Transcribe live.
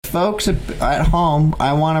folks at home,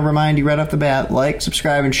 I want to remind you right off the bat, like,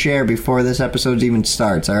 subscribe, and share before this episode even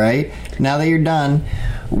starts, all right? Now that you're done,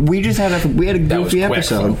 we had a goofy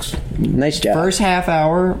episode. Folks. Nice job. First half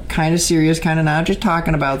hour, kind of serious, kind of not, just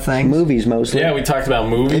talking about things. Movies mostly. Yeah, we talked about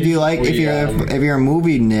movies. If you're a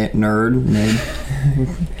movie nerd,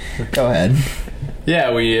 go ahead.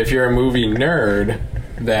 Yeah, if you're a movie nerd,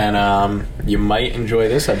 then you might enjoy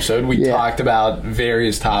this episode. We talked about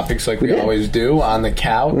various topics like we always do on the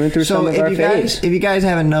couch. We went through some of our faves. If you guys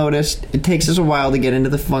haven't noticed, it takes us a while to get into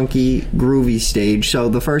the funky, groovy stage. So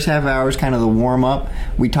the first half hour is kind of the warm-up.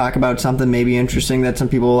 We talk about something maybe interesting that some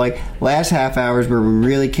people like. Last half hour is where we're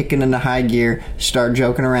really kicking into high gear, start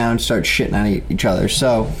joking around, start shitting on each other.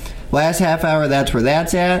 So last half hour, that's where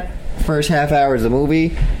that's at. First half hour is the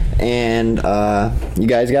movie. And you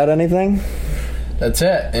guys got anything? That's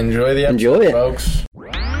it. Enjoy the episode, folks.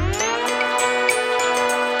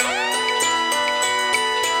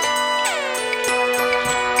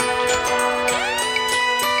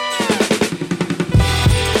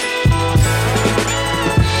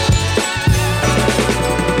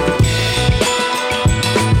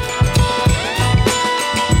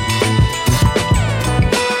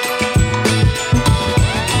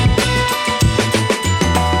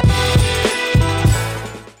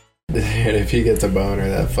 If he gets a boner,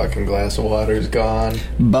 that fucking glass of water is gone.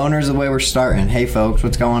 Boner's the way we're starting. Hey, folks,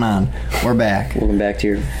 what's going on? We're back. Welcome back to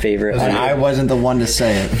your favorite. And I wasn't the one to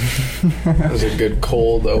say it. That was a good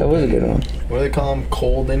cold open. That was a good one. What do they call them?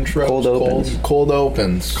 Cold intros? Cold opens. Cold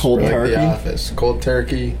opens. Cold turkey? Like The Office. Cold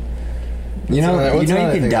turkey. You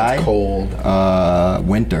could die. Cold.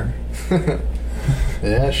 Winter.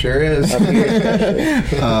 Yeah, sure is.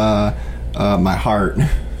 My heart.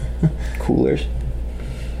 Coolers.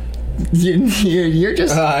 You're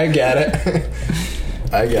just... I get it.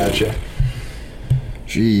 I gotcha.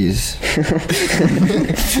 Jeez.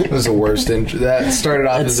 It was the worst intro. That started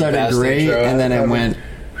off as the best great, intro. and then it went...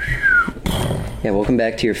 Yeah, welcome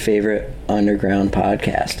back to your favorite underground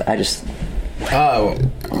podcast. Oh,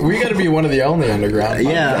 we got to be one of the only underground.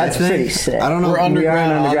 Yeah, That's pretty sick. I don't know. We're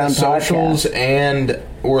underground on the socials, podcast. And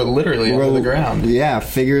we're literally under the ground. Yeah,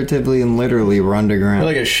 figuratively and literally, we're underground. We're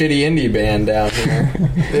like a shitty indie band down here.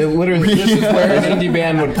 This is where an indie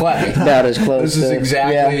band would play. About as close. This is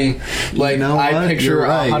exactly like I picture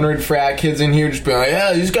 100 frat kids in here just being like,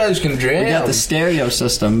 yeah, these guys can jam. We got the stereo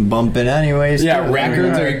system bumping anyways. Yeah, too.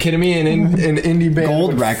 Records. Are you kidding me? An indie band.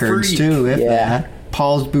 Gold records freak. too. If that.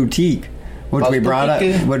 Paul's Boutique. Which we brought up.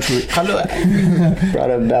 Brought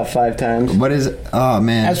up about 5 times. What is? Oh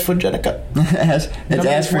man. As for Jenica.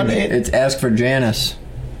 It's Ask for Janice.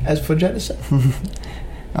 As for Janice.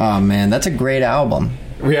 Oh man, that's a great album.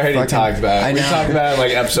 We already talked about it. We talked about it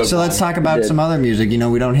like episode. So let's talk about some other music.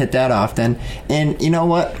 We don't hit that often. And you know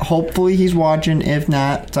what? Hopefully he's watching. If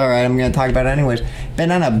not, it's all right. I'm going to talk about it anyways.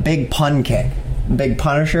 Been on a big pun kick. Big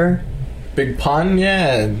Punisher. Big pun,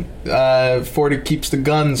 yeah. 40 keeps the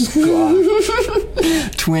guns gone.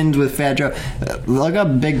 Twins with Fat Joe. Look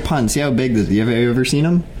up Big Pun. See how big this is. Have you ever seen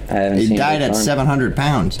him? I haven't seen him. He died at 700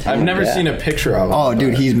 pounds. I've never seen a picture of him. Oh,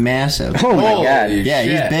 dude, he's massive. Oh, my God. Yeah,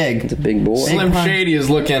 he's big. It's a big boy. Slim Shady is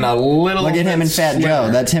looking a little. Look at him and Fat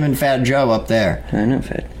Joe. That's him and Fat Joe up there. I know,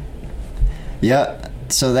 Fat. Yep.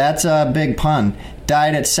 So that's a Big Pun.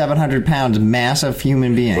 Died at 700 pounds, massive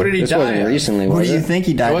human being. What did he die? Wasn't recently, was What do you think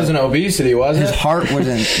he died? It wasn't obesity, was it? His heart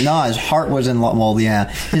wasn't. No, his heart was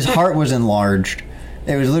His heart was enlarged.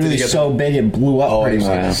 It was literally so big it blew up pretty much.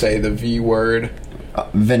 To say the V word.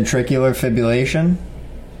 Ventricular fibrillation.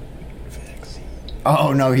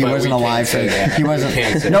 Oh no, he wasn't alive. He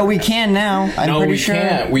wasn't. No, we can now. I'm pretty sure.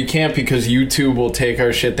 Can't. We can't because YouTube will take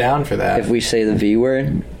our shit down for that. If we say the V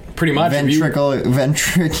word. Pretty much. Ventricular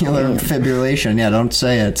fibrillation. Yeah, don't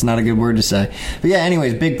say it. It's not a good word to say. But yeah,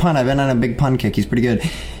 anyways, Big Pun. I've been on a Big Pun kick. He's pretty good.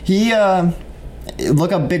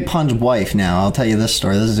 Look up Big Pun's wife now. I'll tell you this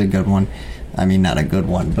story. This is a good one. I mean, not a good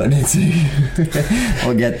one, but it's.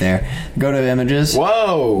 We'll get there. Go to images.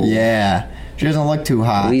 Whoa. Yeah. She doesn't look too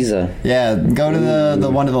hot. Lisa. Yeah, go to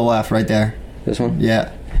the one to the left right there. This one?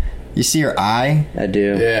 Yeah. You see her eye? I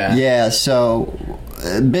do. Yeah. Yeah, so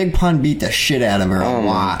Big Pun beat the shit out of her a lot. Oh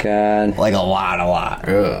my God. Like a lot.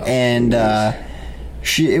 Ugh. And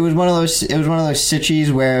it was one of those sitchies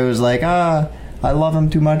where it was like, I love him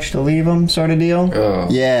too much to leave him sort of deal. Ugh.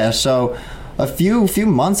 Yeah, so a few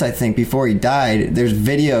months, I think, before he died, there's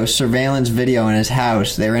surveillance video in his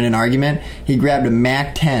house. They were in an argument. He grabbed a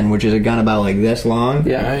MAC-10, which is a gun about like this long.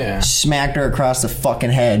 Yeah. Smacked her across the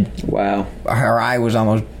fucking head. Wow. Her eye was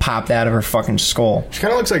almost popped out of her fucking skull. She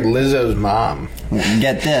kind of looks like Lizzo's mom.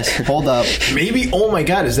 Get this. Hold up. Maybe. Oh my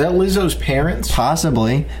God, is that Lizzo's parents?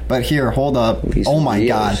 Possibly. But here, hold up. Oh my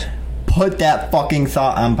God. Put that fucking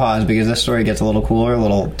thought on pause because this story gets a little cooler, a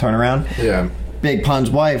little turnaround. Yeah. Big Pun's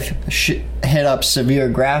wife hit up Severe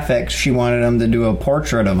Graphics. She wanted him to do a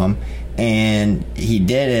portrait of him, and he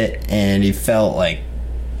did it, and he felt like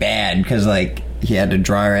bad because like he had to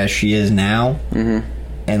draw her as she is now,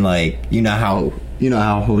 and like you know how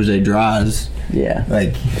Jose draws,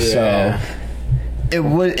 like so. It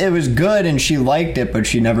was good, and she liked it, but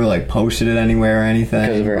she never like posted it anywhere or anything.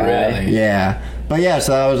 Because of her eye. Yeah, but yeah,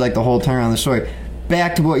 so that was like the whole turn on the story.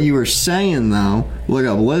 Back to what you were saying though. Look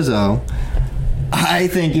up Lizzo. I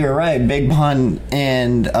think you're right. Big Pun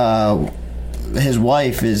and his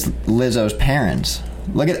wife is Lizzo's parents.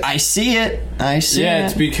 Look at, I see it. Yeah,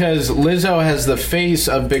 it's because Lizzo has the face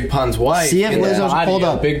of Big Pun's wife. See if Lizzo's hold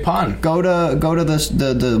up. Big Pun. Go to this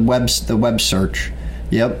the web search.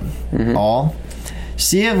 Yep. All.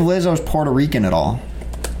 See if Lizzo's Puerto Rican at all.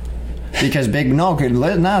 Because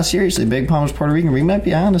seriously, Big Pun was Puerto Rican. We might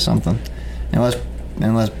be onto something. Unless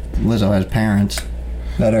Lizzo has parents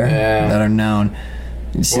that are known.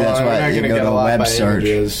 See, that's why you go to the web search.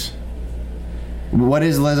 Images. What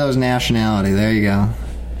is Lizzo's nationality? There you go.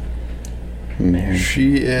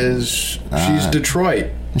 She's Detroit.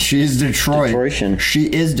 She's Detroit. Detroitian. She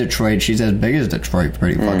is Detroit. She's as big as Detroit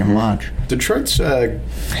pretty fucking much. Detroit's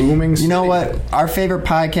booming city. You know what? Our favorite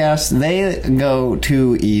podcasts, they go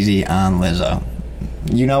too easy on Lizzo.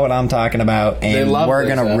 You know what I'm talking about, and we're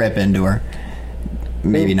going to rip into her.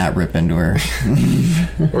 Maybe not rip into her.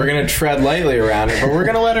 We're going to tread lightly around her, but we're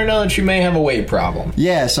going to let her know that she may have a weight problem.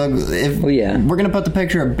 Yeah, so we're going to put the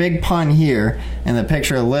picture of Big Pun here and the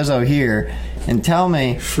picture of Lizzo here, and tell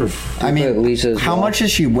me, I mean, how much does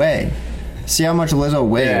she weigh? See how much Lizzo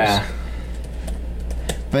weighs. Yeah.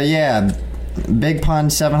 But yeah, Big Pun,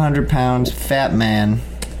 700 pounds, fat man.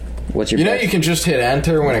 What's your You know you can just hit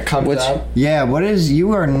enter when it comes up? Yeah,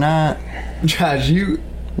 you are not... Josh, you...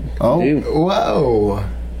 Oh. Dude. Whoa.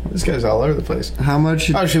 This guy's all over the place. How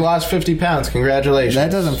much? Oh, she lost 50 pounds. Congratulations.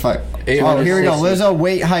 That doesn't fuck. Oh, here we go. Lizzo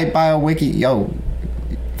weight height bio wiki. Yo.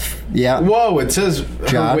 Yeah. Whoa, it says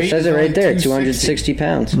Josh. It says it right there, 260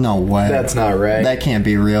 pounds. No way. That's not right. That can't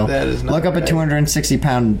be real. That is not Look up right. a 260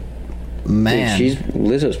 pound man. Dude,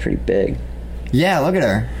 Lizzo's pretty big. Yeah, look at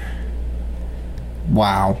her.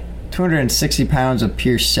 Wow. 260 pounds of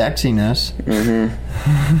pure sexiness.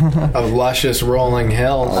 Of luscious rolling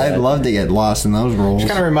hills. I'd love to get lost in those rolls. Which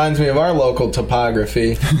kind of reminds me of our local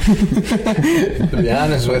topography. To be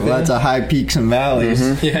honest with you. Lots of high peaks and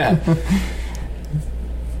valleys. Yeah.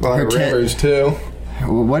 A lot of rivers, too.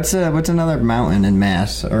 What's another mountain in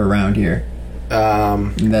Mass or around here?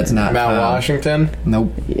 That's not Mount Washington?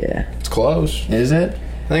 Nope. Yeah. It's close. Is it?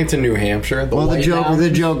 I think it's in New Hampshire.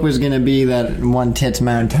 The joke was going to be that one tit's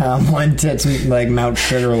Mount Tom, one tit's like Mount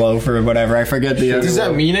Sugarloaf or whatever. I forget the other. Does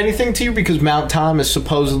that mean anything to you? Because Mount Tom is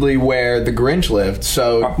supposedly where the Grinch lived.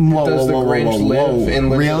 So does the Grinch live in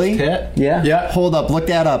Lizzo's tit? Yeah. Yeah. Hold up. Look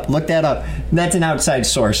that up. That's an outside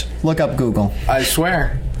source. Look up Google. I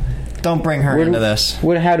swear. Don't bring her into this.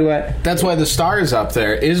 How do I... That's why the star is up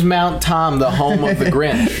there. Is Mount Tom the home of the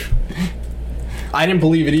Grinch? I didn't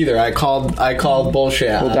believe it either. I called bullshit.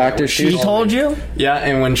 Well, Dr. She Seuss told you? Yeah,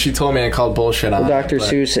 and when she told me, I called bullshit on it. Dr.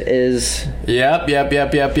 Seuss is... Yep.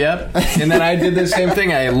 And then I did the same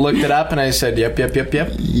thing. I looked it up and I said, yep. Yep.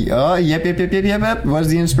 Was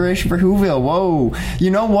the inspiration for Whoville. Whoa.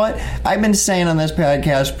 You know what? I've been saying on this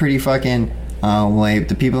podcast pretty fucking... Oh, wait.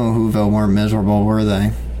 The people in Whoville weren't miserable, were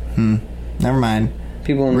they? Never mind.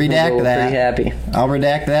 People in Whoville were pretty happy. I'll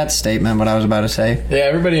redact that statement, what I was about to say. Yeah,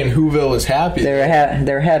 everybody in Whoville was happy.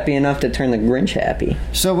 They're happy enough to turn the Grinch happy.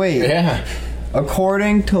 So wait. Yeah.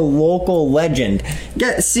 According to local legend.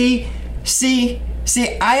 See,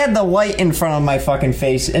 I had the light in front of my fucking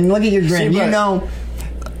face, and look at your grin.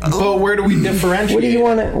 But where do we differentiate?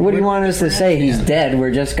 What do you want us to say? He's dead. We're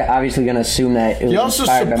just obviously going to assume that. He also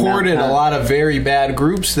supported a lot of very bad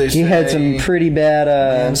groups. He had some pretty bad.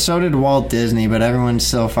 And so did Walt Disney, but everyone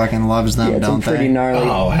still fucking loves them, don't they? Pretty gnarly.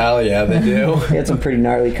 Oh hell yeah, they do. He had some pretty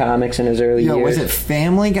gnarly comics in his early years. Was it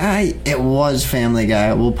Family Guy? It was Family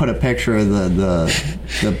Guy. We'll put a picture of the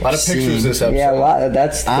a lot of pictures this episode. Yeah, a lot.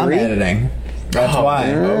 That's 3. I'm editing. That's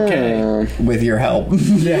why. Okay. With your help.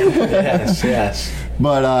 Yes.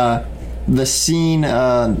 But the scene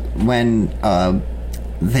when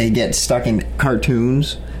they get stuck in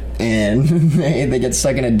cartoons and they get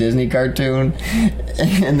stuck in a Disney cartoon,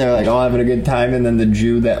 and they're like all having a good time, and then the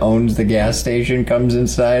Jew that owns the gas station comes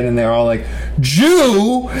inside, and they're all like,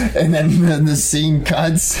 Jew! And then the scene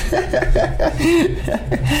cuts.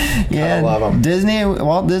 Yeah, I love 'em.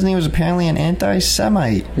 Walt Disney was apparently an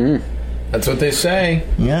anti-Semite. That's what they say.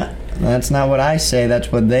 Yeah, that's not what I say,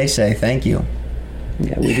 that's what they say. Thank you.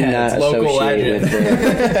 Yeah, we do not it's local associate legend.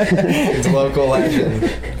 with It's local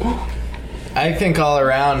legend. I think all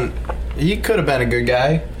around, he could have been a good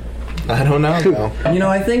guy. I don't know, though. You know,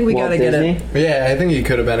 I think we Walt gotta get Disney. it. Yeah, I think he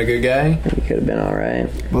could have been a good guy. He could have been all right.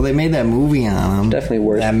 Well, they made that movie on him. Definitely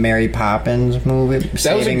worth. That Mary Poppins movie,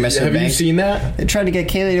 Saving Mr. Have you Banks. seen that? They tried to get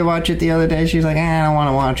Kaylee to watch it the other day. She's like, I don't want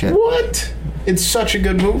to watch it. What? It's such a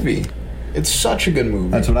good movie. It's such a good movie.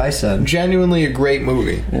 That's what I said. Genuinely a great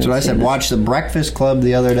movie. That's what I said. Watch The Breakfast Club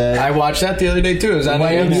the other day. I watched that the other day too. It was on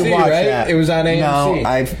Why didn't AMC, you watch right? that? It was on AMC. No,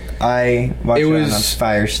 I watched it on a was-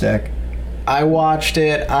 Fire Stick. I watched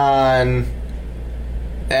it on.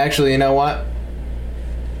 Actually, you know what?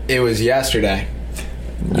 It was yesterday.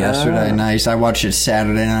 Yesterday, nice. I watched it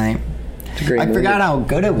Saturday night. It's a great I movie. forgot how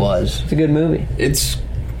good it was. It's a good movie.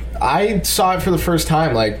 I saw it for the first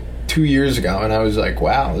time like 2 years ago, and I was like,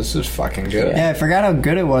 "Wow, this is fucking good." Yeah, I forgot how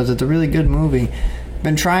good it was. It's a really good movie.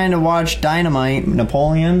 Been trying to watch Dynamite,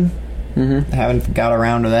 Napoleon. Haven't got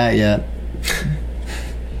around to that yet.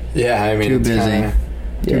 Yeah, I mean, Too it's busy. kinda-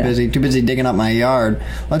 Too busy digging up my yard.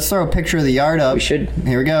 Let's throw a picture of the yard up. We should.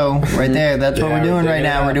 Here we go. Right there. That's what Yeah, we're doing we're right digging it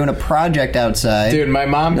now. up. We're doing a project outside. Dude, my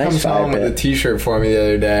mom Nice comes home fire with a pit. T-shirt for me the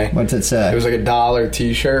other day. What's it say? It was like $1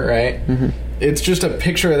 T-shirt, right? It's just a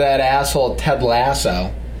picture of that asshole Ted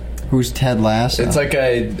Lasso. Who's Ted Lasso? It's like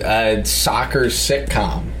a soccer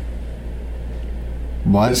sitcom.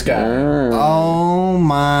 what? This guy. Oh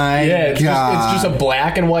my Yeah, it's god! just a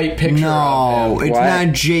black and white picture no, of him. it's What?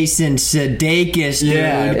 not Jason Sudeikis, dude.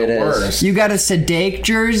 Yeah, It the is. worst. You got a Sudeik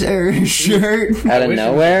jersey or shirt? Out I of wish it was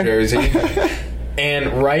nowhere. Jersey.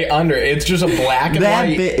 And right under it's just a black and That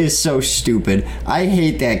white. bit is so stupid. I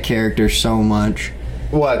hate that character so much.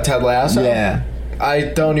 What, Ted Lasso? Yeah. I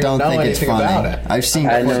don't even Don't know think it's anything funny. about it. I've seen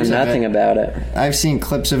I know clips of nothing it. about it. I've seen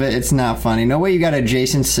clips of it. It's not funny. No way you got a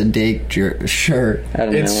Jason Sudeik shirt. I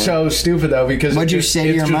don't It's know. so stupid though because What'd you it's say to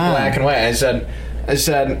your just mom? black and white. I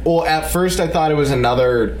said, well, at first I thought it was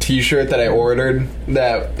another T-shirt that I ordered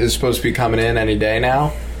that is supposed to be coming in any day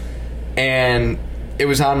now, and it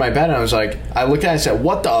was on my bed, and I was like, I looked at it and I said,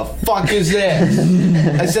 what the fuck is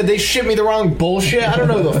this? I said, they shipped me the wrong bullshit. I don't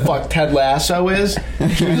know who the fuck Ted Lasso is.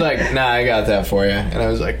 She was like, nah, I got that for you. And I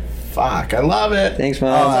was like, fuck, I love it. Thanks,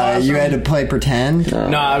 Mom. You had to play pretend?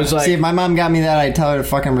 No, I was like, See, if my mom got me that, I'd tell her to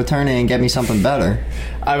fucking return it and get me something better.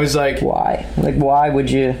 I was like, Why? Like, why would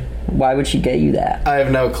she get you that? I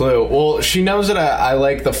have no clue. Well, she knows that I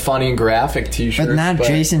like the funny graphic T-shirts, But not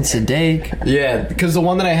Jason Sudeik. Yeah, because the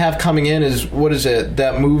one that I have coming in is what is it?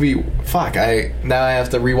 That movie? Fuck! Now I have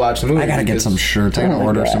to rewatch the movie. I gotta get because- some shirts. I gotta Oh,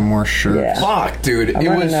 order yeah. some more shirts. Yeah. Fuck, dude! I'm It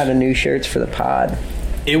running was. out of new shirts for the pod.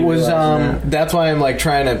 It was. realizing that. That's why I'm like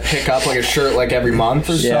trying to pick up like a shirt like every month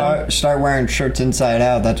or so. Start wearing shirts inside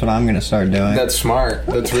out. That's what I'm gonna start doing. That's smart.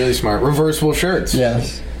 That's really smart. Reversible shirts.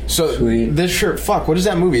 yes. So Sweet. this shirt. Fuck. What is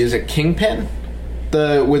that movie? Is it Kingpin?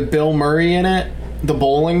 With Bill Murray in it. The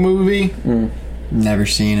bowling movie. Never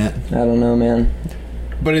seen it. I don't know, man.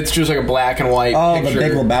 But it's just like a black and white Oh, picture. The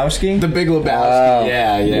Big Lebowski? The Big Lebowski. Oh.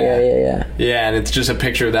 Yeah. Yeah. Yeah, and it's just a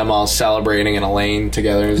picture of them all celebrating in a lane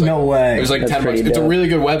together. It was like, No way. It was like That's 10 bucks. pretty It's a dope. really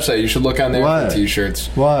good website. You should look on there What? for t-shirts.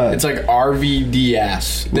 What? It's like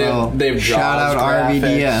RVDS. They have Jaws shout out graphics.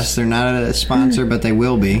 RVDS. They're not a sponsor, but they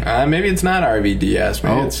will be. Maybe it's not RVDS.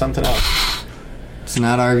 Maybe Oh. it's something else. It's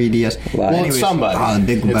not RVDS. Well, it's somebody. Oh, The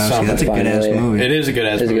Big It's Lebowski. That's a somebody. good ass Finally. movie. It is a good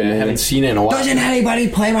ass It is a movie. good I movie. haven't seen it in a while. Doesn't anybody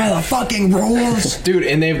play by the fucking rules? Dude,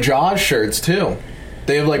 and they have Jaws shirts too.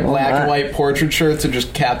 They have like black my. and white portrait shirts of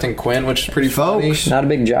just Captain Quinn, which is pretty Folks. funny. Not a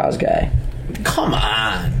big Jaws guy. Come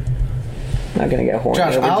on. Not gonna get horny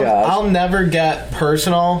Josh, over I'll Jaws. never get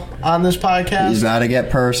personal on this podcast, He's about to get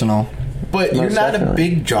personal. but you're Most not definitely. a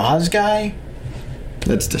big Jaws guy?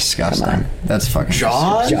 That's disgusting. That's fucking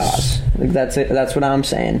Jaws? Jaws. Like, that's it. That's what I'm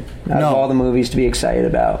saying. Out No. of all the movies to be excited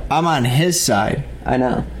about, I'm on his side. I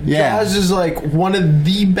know. Yeah. Jaws is like one of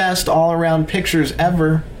the best all-around pictures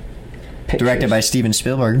ever. Pictures. Directed by Steven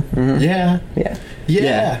Spielberg. Yeah. Yeah.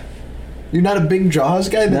 Yeah. You're not a big Jaws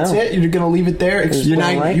guy. That's No. it. You're gonna leave it there. You're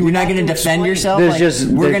Well, not. like- You're would not have going to to defend explain. yourself. There's Like, just-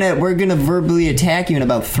 we're gonna verbally attack you in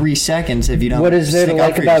about 3 seconds if you don't. What is there to stick up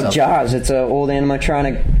like for about yourself. Jaws? It's an old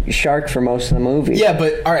animatronic shark for most of the movie. Yeah,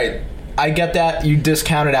 but all right. I get that you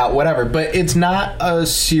discount it out, whatever, but it's not a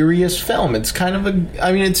serious film. It's kind of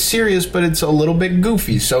it's serious, but it's a little bit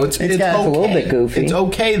goofy, so it's okay. a little bit goofy. It's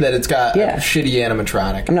okay that it's got a shitty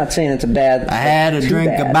animatronic. I'm not saying it's a bad... I had a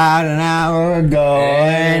drink about an hour ago,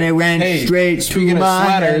 and it went straight to my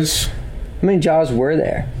sweaters. How many Jaws were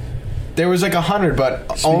there? There was like 100,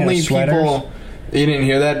 but Speaking only of sweaters, people... You didn't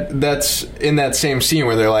hear that? That's in that same scene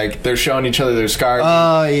where they're showing each other their scars.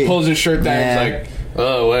 Oh, yeah. Pulls his shirt down. Yeah. He's like,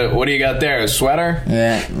 "Oh, what do you got there? A sweater?"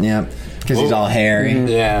 Yeah, because he's all hairy.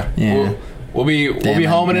 Yeah. We'll be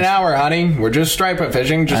home in an hour, honey. We're just striper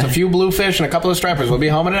fishing. Just a few bluefish and a couple of stripers. We'll be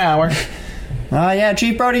home in an hour. Oh, yeah,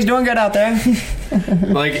 Chief Brody's doing good out there.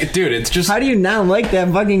 Like, dude, it's just... How do you not like that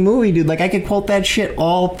fucking movie, dude? Like, I could quote that shit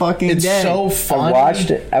all fucking day. It's so fun. I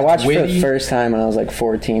watched it for the first time when I was like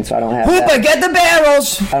 14, so I don't have Hooper, get the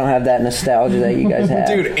barrels! I don't have that nostalgia that you guys have.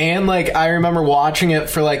 Dude, and like, I remember watching it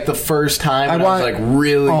for like the first time and I was like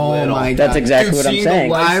really little. My God. That's exactly what I'm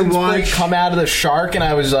saying. I watched come out of the shark and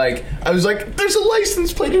I was like, there's a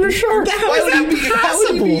license plate in a shark. How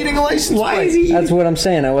would he be eating a license Why plate? is he... That's what I'm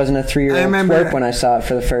saying. I wasn't a 3-year-old twerp when I saw it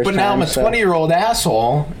for the first time. But now I'm a 20-year-old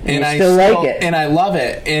asshole, and I still like it. And I love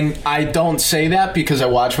it. And I don't say that because I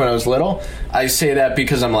watched when I was little. I say that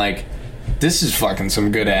because I'm like, this is fucking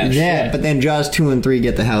some good ass shit. But then Jaws 2 and 3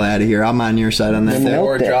 get the hell out of here. I'm on your side on that.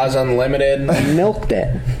 Or Jaws Unlimited. Milked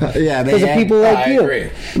it. Yeah, because of people like you. Agree.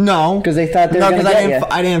 No, because they thought they were going to get you.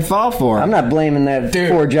 I didn't fall for it. I'm not blaming that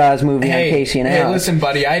poor Jaws movie on Casey and Alex. Hey, listen,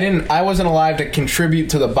 buddy, I wasn't alive to contribute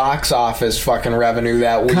to the box office fucking revenue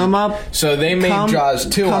that week. So they made Jaws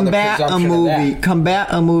 2 on the presumption of that. Combat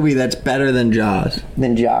a movie that's better than Jaws.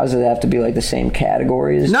 Then Jaws would have to be like the same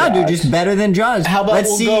category as Jaws. Dude, just better than Jaws. How about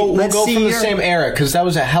we'll go from the same era, because that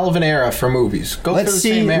was a hell of an era for movies. Go for the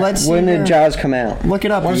same era. When did Jaws come out? Look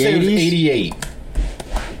it up. I want to say it was 88.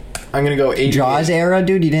 I'm going to go 88. Jaws era,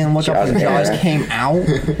 dude? You didn't look up when Jaws came out?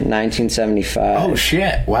 1975. Oh,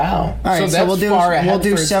 shit. Wow. All right, so we'll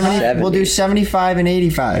do 75 and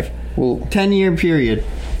 85. Well, 10-year period.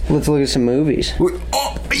 Let's look at some movies.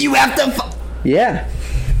 Oh, you have to... Yeah.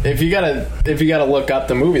 If you gotta look up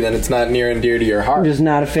the movie, then it's not near and dear to your heart. I'm just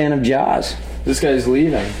not a fan of Jaws. This guy's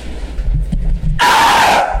leaving.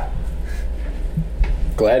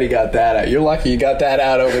 Glad he got that out. You're lucky you got that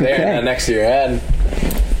out over there next to your head.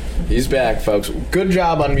 He's back, folks. Good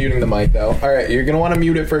job unmuting the mic, though. All right, you're going to want to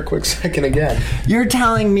mute it for a quick second again. You're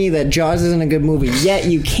telling me that Jaws isn't a good movie, yet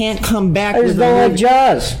you can't come back with a movie. I just don't like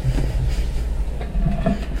Jaws.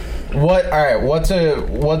 What? All right,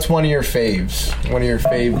 what's one of your faves? One of your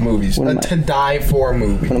fave movies? To die for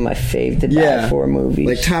movie. One of my fave to die for movies.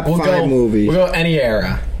 Like top 5 movies. We'll go any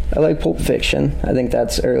era. I like Pulp Fiction. I think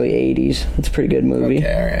that's early 80s. It's a pretty good movie.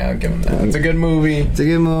 Okay, all right, I'll give him that. It's a good movie.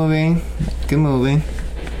 Good movie.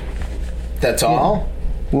 That's all?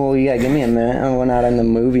 Well, yeah, give me a minute. We're not in the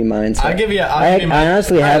movie mindset. I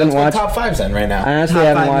honestly haven't watched top 5s then right now. I honestly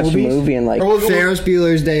haven't watched a movie in like... Ferris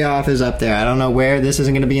Bueller's Day Off is up there. I don't know where. This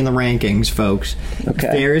isn't going to be in the rankings, folks. Okay.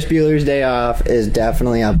 Ferris Bueller's Day Off is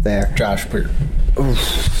definitely up there. Josh Peter.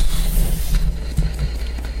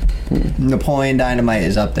 Napoleon Dynamite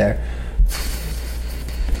is up there.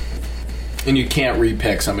 And you can't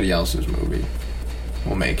repick somebody else's movie.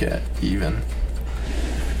 We'll make it even.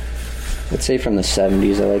 Let's say from the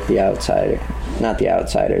 70s, I like The Outsider. Not The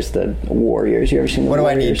Outsiders, The Warriors. You ever seen The Warriors?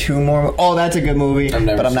 What do I need? 2 more? Oh, that's a good movie,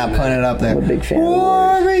 but I'm not putting it up there. I'm a big fan of The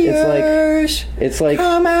Warriors. It's like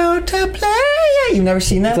come out to play. You've never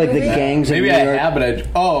seen that? It's like the gangs of New York. Maybe I have,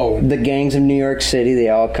 but the gangs of New York City. They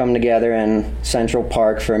all come together in Central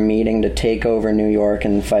Park for a meeting to take over New York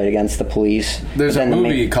and fight against the police. There's a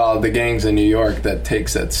movie called The Gangs of New York that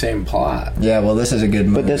takes that same plot. Yeah, well, this is a good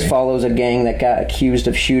movie. But this follows a gang that got accused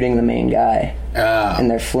of shooting the main guy. And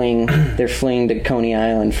they're fleeing to Coney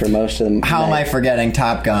Island for most of the How am I forgetting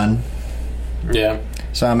Top Gun? Yeah.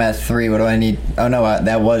 So I'm at 3. What do I need? Oh no,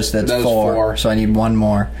 that's 4. So I need 1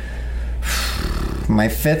 more. My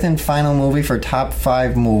 5th and final movie for top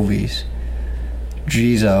 5 movies.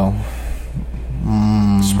 Jeez-o.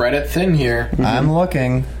 Spread it thin here. Mm-hmm. I'm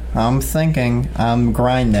looking. I'm thinking. I'm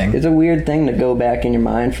grinding. It's a weird thing to go back in your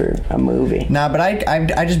mind for a movie. Nah, but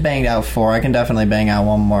I just banged out 4. I can definitely bang out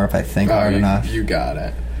 1 more if I think hard enough. You got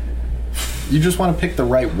it. You just want to pick the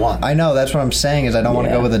right one. I know. That's what I'm saying. Is I don't want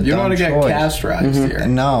to go with a dumb choice. You don't want to get cast-rized here.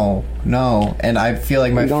 No. And I feel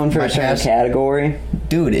like You're going for a certain category?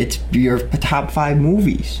 Dude, it's your top 5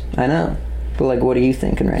 movies. I know. But, what are you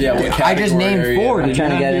thinking right now? I just named 4. I'm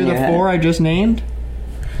trying to get in your head. 4 I just named?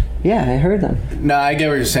 Yeah, I heard them. No, I get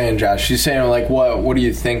what you're saying, Josh. She's saying like, what are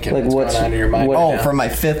you thinking? Like, what's going on in your mind? Oh, right now? for my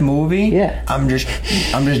 5th movie? Yeah. I'm just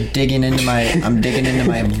digging into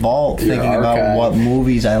my vault, Your thinking about archive. what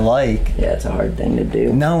movies I like. Yeah, it's a hard thing to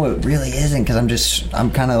do. No, it really isn't, because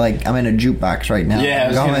I'm kind of like, I'm in a jukebox right now.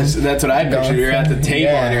 Yeah, that's what I pictured. You're at the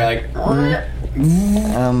table and you're like,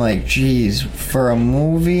 I'm like, geez, for a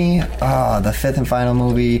movie, the 5th and final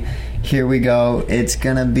movie, here we go. It's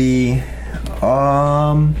gonna be,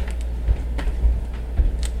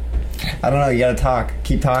 I don't know, you gotta talk.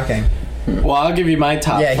 Keep talking. well, I'll give you my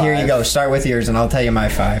top Yeah, 5. here you go. Start with yours, and I'll tell you my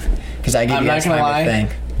 5. Because I give I'm you not guys gonna time lie. to think.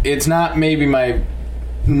 It's not maybe my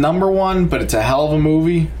number 1, but it's a hell of a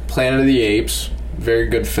movie. Planet of the Apes. Very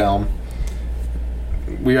good film.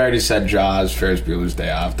 We already said Jaws, Ferris Bueller's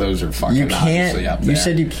Day Off. Those are fucking You obviously up can't. there. You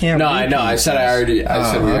said you can't. No, I know. I said we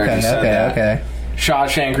already said that. Okay.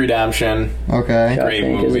 Shawshank Redemption. Okay. Great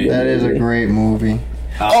Shawshank is a movie. good That is a great movie.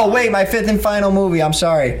 Oh wait, my 5th and final movie. I'm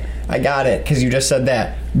sorry, I got it because you just said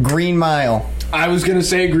that. Green Mile. I was gonna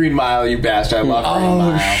say Green Mile, you bastard. I love Green Oh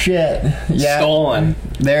Mile. shit! Yeah. Stolen.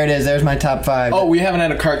 There it is. There's my top 5. Oh, we haven't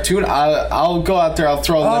had a cartoon. I'll go out there. I'll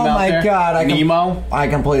throw a limb Oh out my there. God, Nemo. I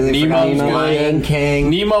completely Nemo's forgot. good. Lion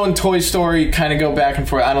King. Nemo and Toy Story kind of go back and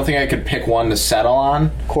forth. I don't think I could pick one to settle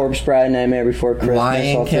on. Corpse Bride, Nightmare Before Christmas.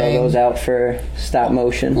 Lion I'll King. throw those out for stop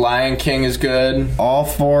motion. Lion King is good. All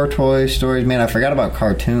 4 Toy Stories. Man, I forgot about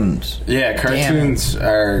cartoons. Yeah, cartoons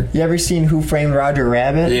are. You ever seen Who Framed Roger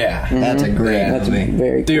Rabbit? Yeah. That's a great Yeah. That's movie.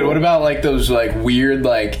 very Dude, cool. what about like those like weird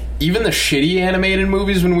like even the shitty animated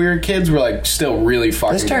movies when we were kids were like still really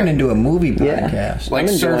fucking This turned good. into a movie Yeah. podcast. like I'm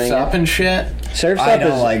Surf's enjoying Up it. and shit. Surf's I Up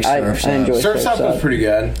don't is like Surf's I Up. enjoy Surf's Up was pretty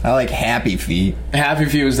good. I like Happy Feet. Happy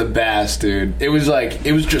Feet was the best, dude. It was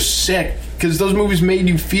just sick because those movies made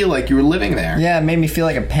you feel like you were living there. Yeah, it made me feel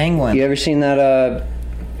like a penguin. You ever seen that?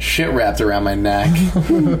 Shit wrapped around my neck.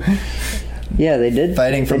 Yeah, they did.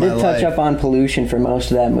 Fighting for they my did touch life. up on pollution for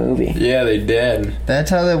most of that movie. Yeah, they did. That's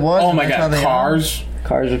how that was. Oh my That's how god, they Cars.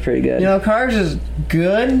 Cars are pretty good. are. You know, Cars is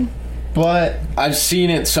good, but I've seen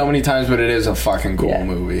it so many times, but it is a fucking cool Yeah.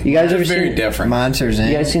 movie. You guys it's ever very seen- different. Monsters Inc.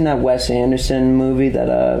 you guys seen that Wes Anderson movie,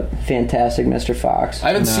 that Fantastic Mr. Fox? I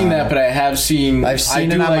haven't seen that, but I have seen. I've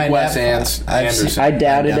seen I it do on like my Wes Netflix. I've seen- Anderson. I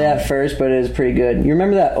doubted it I at don't. first, but it was pretty good. You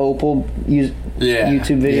remember that Opal Yeah.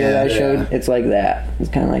 YouTube video Yeah, that I yeah. showed? It's like that. It's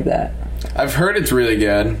kind of like that. I've heard it's really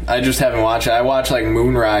good. I just haven't watched it. I watched like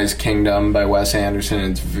Moonrise Kingdom by Wes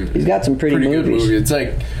Anderson. He's got some pretty good movies. movie.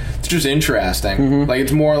 It's just interesting. Like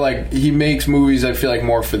it's more like he makes movies. I feel like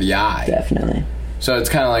more for the eye. Definitely. So it's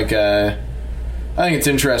kind of like I think it's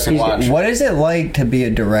interesting to watch. What is it like to be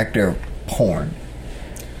a director of porn?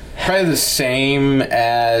 Probably the same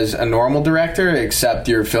as a normal director, except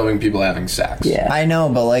you're filming people having sex. Yeah. I know,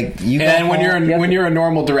 but like you. And when you have when to- you're a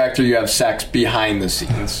normal director, you have sex behind the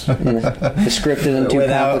scenes. The script isn't too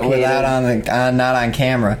without complicated. not on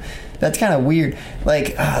camera. That's kind of weird.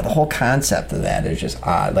 Like the whole concept of that is just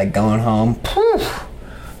odd. Like going home, poof,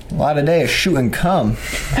 a lot of day of shooting cum.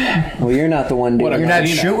 Well, you're not the one doing What a it. You're not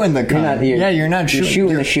Clean up. shooting the cum. You're You're not You're shooting.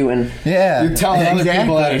 shooting the shooting. Yeah, You're telling other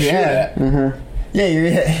people how to shoot it. Yeah,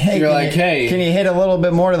 hey, You're can like, you, hey. can you hit a little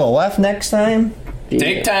bit more to the left next time?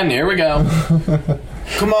 Take 10, here we go.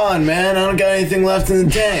 Come on, man, I don't got anything left in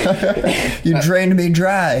the tank. You drained me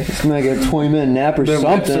dry. It's like a 20-minute nap or Their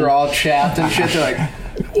lips something. are all chapped and shit. They're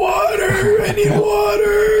like, water, I need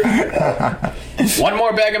water. One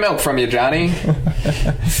more bag of milk from you, Johnny.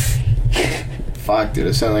 Fuck, dude,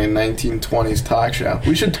 it sounds like a 1920s talk show.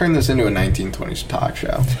 We should turn this into a 1920s talk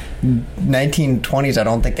show. 1920s, I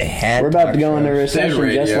don't think they had. We're about to talk go into shows. recession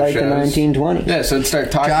radio just like the shows. 1920s. Yeah, so let's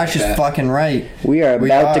start talking Josh is about that. fucking right. We are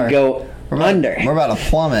about to go We're about, under. We're about to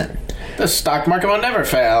plummet. The stock market will never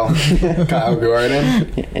fail. Kyle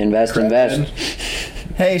Gordon. Invest.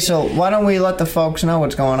 Hey, so why don't we let the folks know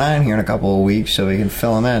what's going on here in a couple of weeks so we can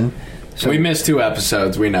fill them in? So, We missed 2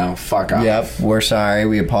 episodes, we know. Fuck off. Yep, we're sorry.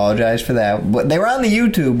 We apologize for that. But they were on the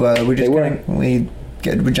YouTube. We just They were.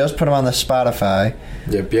 we just put them on the Spotify.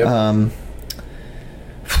 Yep.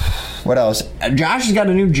 What else? Josh has got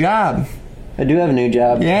a new job. I do have a new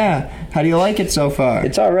job. Yeah. How do you like it so far?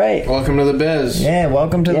 It's all right. Welcome to the biz. Yeah.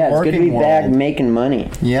 Welcome to Yeah, the it's good working to be world. back making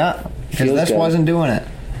money. Yeah. Because Feels this good. wasn't doing it.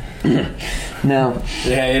 No.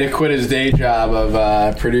 Yeah, he had to quit his day job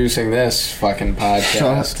of producing this fucking So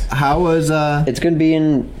podcast. how was It's good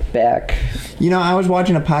being back. I was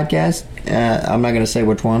watching a podcast. I'm not going to say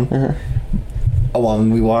which one. A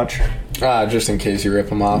one we watch. Just in case you rip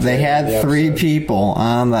them off. They had The 3 episode. people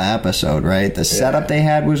on the episode, right? The setup they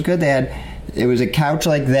had was good. It was a couch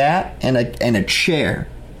like that and a chair.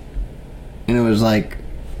 And it was like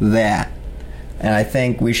that. And I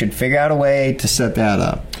think we should figure out a way to set that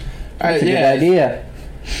up. That's a good idea.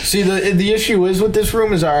 See, the issue is with this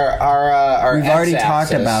room is our We've already X-axis.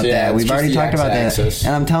 talked about that. We've already talked about that.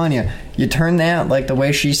 And I'm telling you, you turn that like the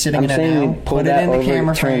way she's sitting I'm in it saying now. we pull Put it that in the over,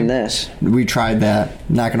 camera turn frame. this. We tried that.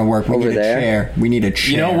 Not going to work. We Over need a there? chair. We need a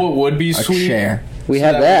chair. You know what would be a sweet? chair. We So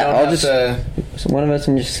have that. we don't I'll have just to- so one of us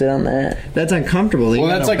can just sit on that. That's uncomfortable. You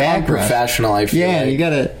Well, got that's no like back rest. unprofessional. I feel Yeah, like. you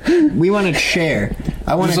gotta. We want a chair.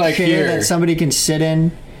 I want Just a like chair here. that somebody can sit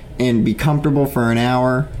in and be comfortable for an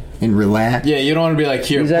hour and relax. Yeah, you don't want to be like,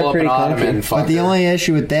 here, These are pull up an pretty comfy. ottoman. But the only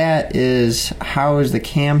issue with that is how is the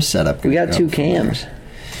cam set up? We got 2 cams.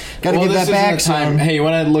 Got to Well, get this that back isn't the time. son. Hey, you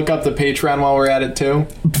want to look up the Patreon while we're at it too?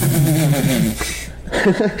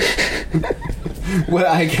 Well,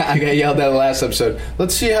 I got yelled at last episode.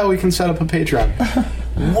 Let's see how we can set up a Patreon.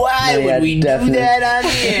 Why Oh, yeah, would we definitely. do that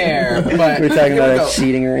on the air? But We're talking here about we our go.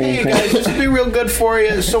 seating Hey arrangement. guys, this would be real good for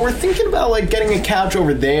you. So we're thinking about like getting a couch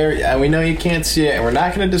over there, and we know you can't see it, and we're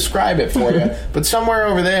not going to describe it for you. But somewhere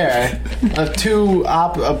over there, 2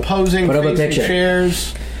 opposing Put up a facing picture.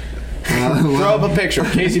 chairs. Throw up a picture,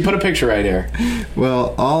 Casey. Put a picture right here.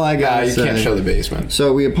 Well, all I Nah, got you to can't say. show the basement.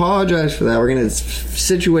 So we apologize for that. We're gonna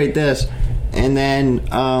situate this, and then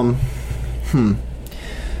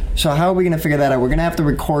So how are we gonna figure that out? We're gonna have to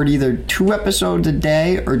record either 2 episodes a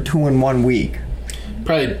day or 2 in 1 week.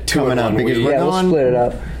 Probably 2 Coming in up, 1 because week. we're Yeah, we'll going- split it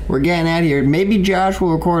up. We're getting out of here. Maybe Josh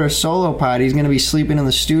will record a solo pod. He's gonna be sleeping in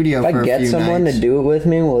the studio If for I a get few someone nights. to do it with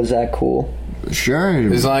me, well, is that cool? Sure.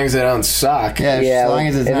 As long as they don't suck. Yeah, Yeah, as long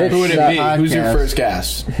as it's if not it's Who would it Shut be? Who's your podcast. first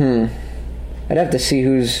guest? I'd have to see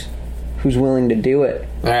who's willing to do it.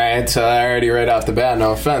 Alright, so I already right off the bat,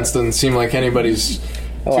 no offense, doesn't seem like anybody's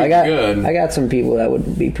Oh, too I got good. some people that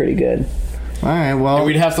would be pretty good. All right. Well,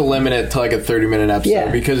 We'd have to limit it to like a 30-minute episode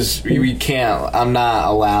Yeah. because we can't. I'm not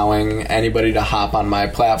allowing anybody to hop on my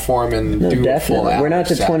platform and No, do a full definitely. hour We're not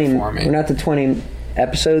to set 20. for me. We're not to 20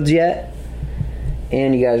 episodes yet,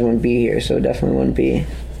 and you guys wouldn't be here, so it definitely wouldn't be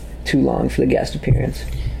too long for the guest appearance.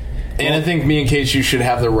 And I think me and Casey should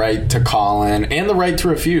have the right to call in and the right to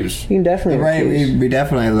refuse. You can definitely right. refuse. We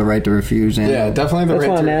definitely have the right to refuse. And Yeah, definitely the That's right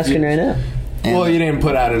why to I'm refuse. asking right now. Well, you didn't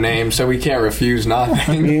put out a name, so we can't refuse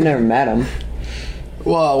nothing. You never met him.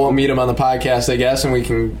 Well, we'll meet him on the podcast, I guess, and we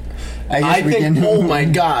can. I guess I we think. can. Oh my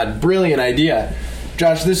God, brilliant idea,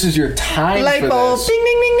 Josh! This is your time Light for bulb. this. Ding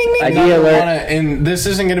ding ding ding ding. Idea alert. And this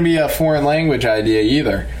isn't going to be a foreign language idea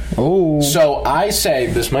either. Oh. So I say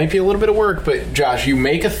this might be a little bit of work, but Josh, you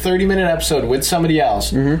make a 30-minute episode with somebody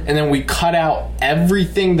else, and then we cut out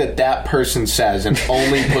everything that person says and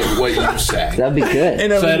only put what you say. That'd be good.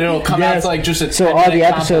 So that it'll come out to like just a So 10 all the minute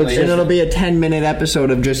episodes compilation. And it'll be a 10-minute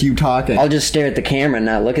episode of just you talking. I'll just stare at the camera and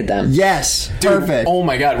not look at them. Yes. Dude, Perfect. Oh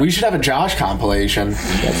my God, we should have a Josh compilation.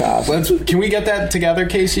 That's awesome. Can we get that together,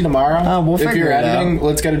 Casey, tomorrow? We'll if figure you're it editing, out.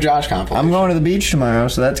 let's get a Josh compilation. I'm going to the beach tomorrow,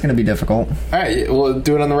 so that's going to be difficult. All right, we'll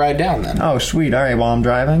do it on the ride down then. Oh, sweet. All right, while I'm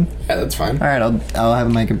driving. Yeah, that's fine. All right, I'll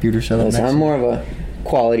have my computer set up Listen, next. I'm more of a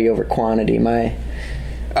quality over quantity. My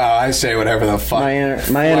I say whatever the fuck. my flows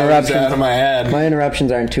interruptions out of my head. My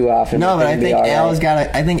interruptions aren't too often. No, but I they'd be think all Al's right.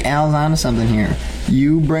 got. I think Al's onto something here.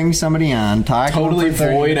 You bring somebody on, talk to them Totally for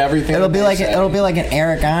 30 void everything It'll that be they like say. it'll be like an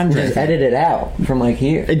Eric Andre. Just thing. edit it out from like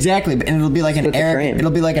here. Exactly, and it'll be like an Split the Eric. frame. It'll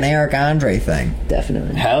be like an Eric Andre thing,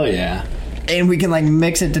 Definitely. Hell yeah. and we can like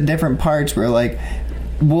mix it to different parts. Where like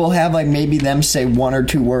we'll have like maybe them say 1 or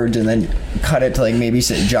 2 words, and then cut it to like maybe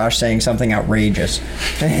Josh saying something outrageous.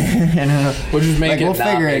 We'll just make like, it we'll not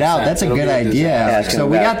figure make it out. sense. That's a It'll good be a idea. disaster. So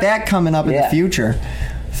we got that coming up in the Yeah. future.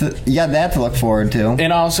 So you got that to look forward to.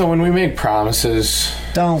 And also, when we make promises,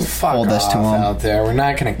 Don't fuck hold this off to them. out there. We're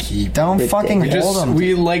not gonna keep. Don't fucking We hold them.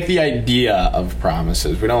 we like the idea of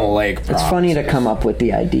promises. We don't like promises. It's funny to come up with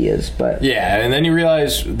the ideas, but Yeah, and then you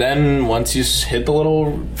realize, then once you hit the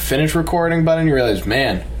little finish recording button, you realize,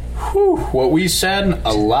 man, whew, what we said,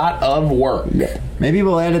 a lot of work. yeah. Maybe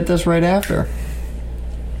we'll edit this right after.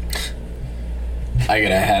 I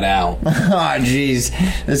gotta head out. Oh, jeez.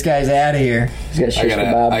 This guy's out of here. He's got I shish gotta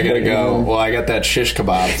kebab go. waiting on. Well, I got that shish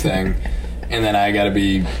kebab thing, and then I gotta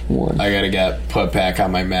One. get put back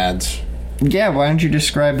on my meds. Yeah, why don't you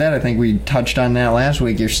describe that? I think we touched on that last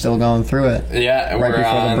week. You're still going through it. Yeah, Right we're before the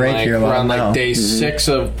on break like here, we're let on them know. like day 6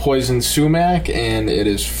 of poison sumac, and it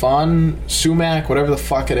is fun. Sumac, whatever the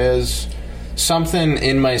fuck it is, something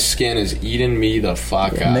in my skin is eating me the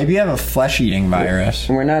fuck up. Maybe you have a flesh-eating virus.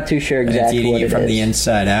 And we're not too sure And it's exactly eating what you it from is. the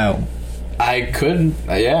inside out. I could,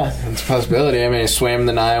 yeah, it's a possibility. I mean, I swam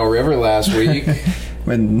the Nile River last week.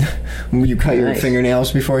 When you cut your Nice.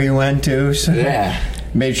 fingernails before you went to. So. Yeah.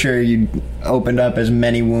 made sure you opened up as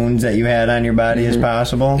many wounds that you had on your body as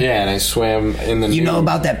possible. Yeah, and I swam in the. You know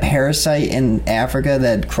about that parasite in Africa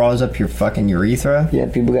that crawls up your fucking urethra? Yeah,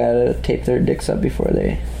 people gotta tape their dicks up before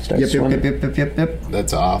they start swimming. Yep.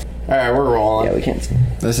 That's off. All right, we're rolling. Yeah, we can't.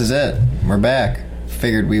 This is it. We're back.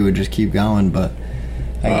 Figured we would just keep going, but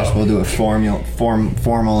I guess we'll do it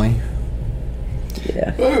formally.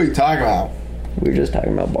 Yeah. What are we talking about? We were just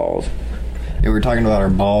talking about balls. Yeah, we were talking about our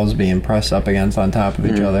balls being pressed up against on top of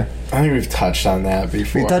each other. I think we've touched on that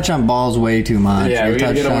before. We touch on balls way too much. Yeah, we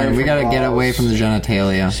gotta get away from the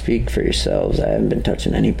genitalia. Speak for yourselves. I haven't been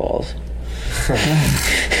touching any balls.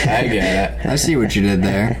 I get it. I see what you did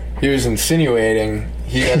there. He was insinuating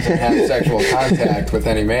he doesn't have sexual contact with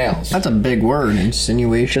any males. That's a big word,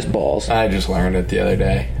 insinuation. Just balls. I just learned it the other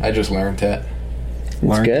day. I just learned it.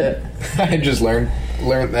 Learned good. it. I just learned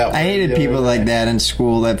that. I hated people like that in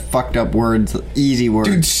school that fucked up words, easy words.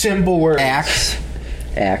 Dude, simple words. Axe.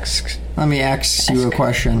 Axe. Let me ask you a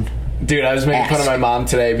question. Dude, I was making fun of my mom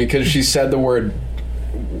today because she said the word.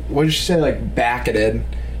 What did she say? Like backeted.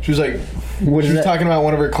 She was like, she was talking about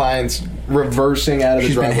one of her clients reversing out of the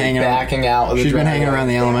driveway, backing out of the driveway. She's been hanging around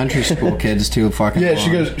the elementary school kids too, fucking. Yeah,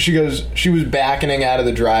 long. she was backing out of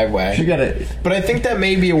the driveway. She got it. But I think that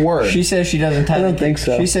may be a word. She says she doesn't tie. I don't think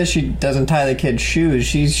so. She says she doesn't tie the kid's shoes.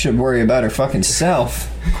 She should worry about her fucking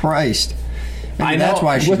self. Christ. Maybe I know. that's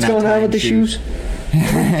why she's What's not going on tying with the shoes?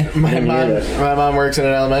 My mom works in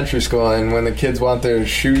an elementary school, and when the kids want their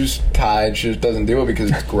shoes tied, she just doesn't do it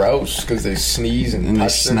because it's gross, because they sneeze and And they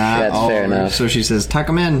touch their snot. That's fair enough. So she says, tuck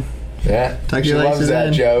them in. Yeah, Tuck she your loves laces that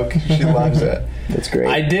in. joke. She loves it. That's great.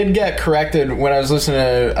 I did get corrected when I was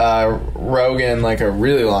listening to Rogan like a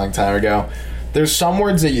really long time ago. There's some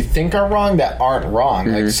words that you think are wrong that aren't wrong,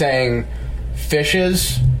 like saying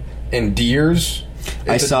fishes and deers. It's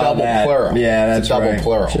I saw a double that. plural. Yeah, that's it's a double right.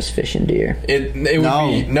 plural. Just fish and deer.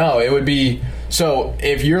 It would be so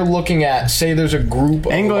if you're looking at, say there's a group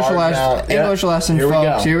of English lesson, here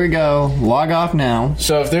folks. Here we go. Log off now.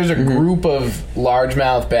 So if there's a group of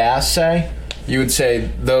largemouth bass, say, you would say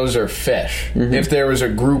those are fish. If there was a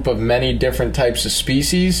group of many different types of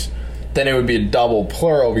species, then it would be a double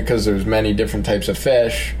plural because there's many different types of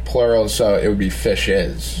fish, plural, so it would be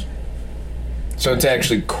fishes. So it's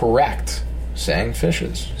actually correct saying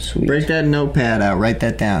fishes. Sweet. Break that notepad out. Write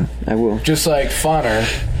that down. I will. Just like funner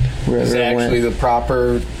is actually the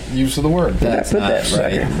proper use of the word. That's put not that right.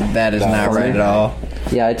 sucker? That is not right at all.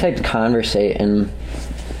 Yeah, I typed conversate in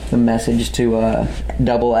the message to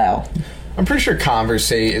double L. I'm pretty sure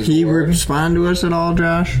conversate is Can you word. respond to us at all,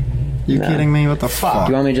 Josh? You No. kidding me? What the fuck?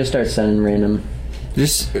 Do you want me to just start sending random?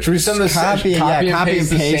 Just Should we send this copy and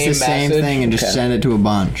paste the same message? thing and just Okay. send it to a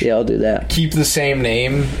bunch. Yeah, I'll do that. Keep the same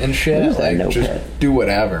name and shit. Use that Like, just notepad. do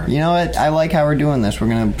whatever. You know what? I like how we're doing this. We're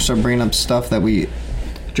gonna start bringing up stuff that we.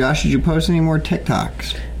 Josh, did you post any more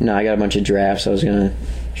TikToks? No, I got a bunch of drafts I was gonna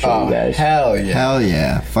show Oh, you guys. hell yeah. Hell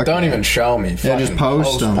yeah! Fuck Don't yeah. even show me. Yeah, just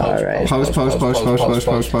post them. All right. Post.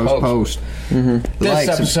 This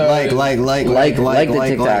episode, like the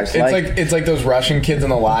TikToks. It's like those Russian kids in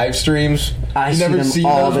the live streams. I You see never them see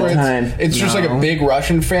all those the where time. It's just like No. a big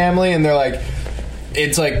Russian family, and they're like,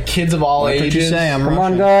 it's like kids of all What did you ages. say? I'm Come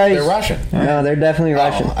on, Russian. guys. They're Russian. No, they're definitely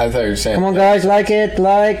Russian. Oh, I thought you were saying. Come on, guys, like it,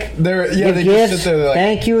 like. They're Give they gifts. just sit there. They're like,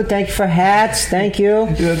 Thank you for hats. Thank you.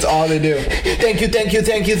 that's all they do. Thank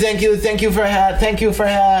you for hat. Thank you for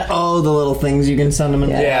hat. Oh, the little things you can send them in.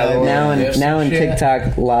 Yeah, the now gifts in and shit.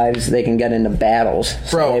 TikTok lives they can get into battles.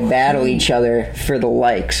 So Bro. they battle each other for the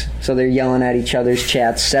likes. So they're yelling at each other's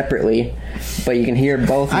chats separately, but you can hear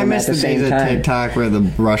both of I them miss at the the same days of time. TikTok where the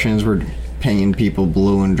Russians were painting people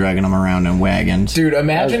blue and dragging them around in wagons. Dude,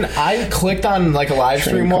 imagine I clicked on like a live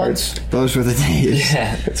stream Train once. Those were the days.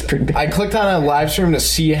 Yeah. It's pretty bad. I clicked on a live stream to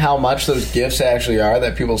see how much those gifts actually are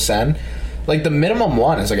that people send. Like the minimum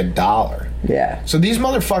one is like $1. Yeah. So these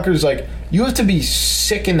motherfuckers, like, you have to be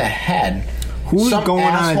sick in the head. Who's Some going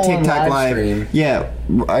on a asshole TikTok live? stream. Yeah,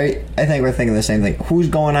 I think we're thinking the same thing. Who's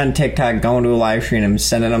going on TikTok, going to a live stream and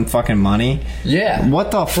sending them fucking money? Yeah.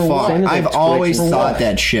 What the fuck? what? Same as I've like always Twitch and thought stuff.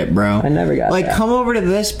 that shit, bro. I never got like, that. come over to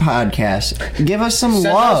this podcast. Give us some Send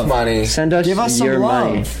love. us money. Send us Give us some your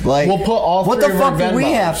love. money. Like, We'll put all what three the of fuck our do we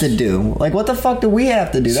Venmos. have to do? Like, what the fuck do we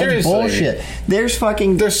have to do? That's Seriously. bullshit. There's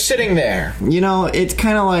fucking. They're sitting there. You know, it's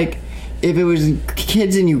kind of like if it was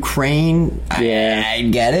kids in Ukraine. Yeah.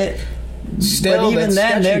 I'd get it. Still, But even that's then,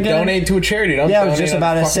 sketchy. they're gonna- donate to a charity. Don't Yeah, I was donate just on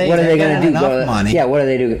about to fucking- say- What are they They're going to do? getting enough money. Yeah, what do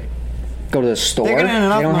they do? Go to the store? They're getting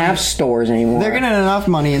enough They don't money. have stores anymore. They're getting enough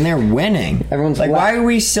money and they're winning. Everyone's like, left. why are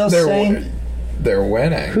we still saying? They're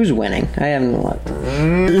winning. Who's winning? I haven't looked.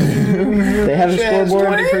 They have a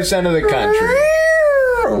scoreboard. 20% of the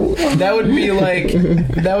country. That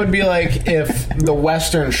would be like if the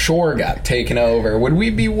Western Shore got taken over. Would we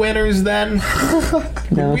be winners then?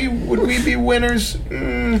 No. Would we be winners?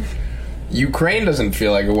 Ukraine doesn't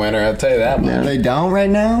feel like a winner. I'll tell you that much. They don't right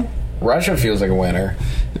now. Russia feels like a winner.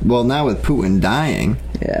 Well, now with Putin dying.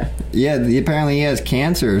 Yeah, Apparently he has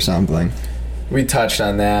cancer or something. We touched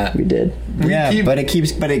on that. we did. But it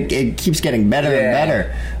keeps getting better and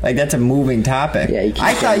better. Like, that's a moving topic. Yeah, it keeps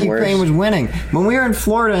I thought getting Ukraine worse. was winning when we were in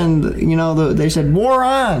Florida, and they said war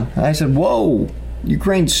on. And I said, whoa.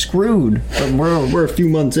 Ukraine's screwed, but we're a few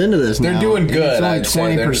months into this now. They're doing good. It's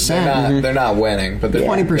only 20%. They're not winning, but they're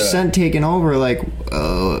 20% taken over. Like,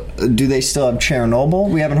 do they still have Chernobyl?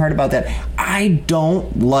 We haven't heard about that. I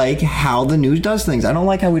don't like how the news does things. I don't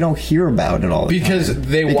like how we don't hear about it all the Because time.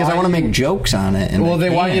 they because want I want to you- make jokes on it. And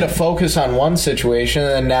They want you to can't. focus on one situation,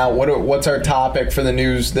 and now what's our topic for the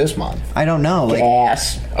news this month? I don't know. Like,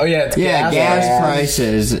 Gas. Oh yeah, it's gas gas.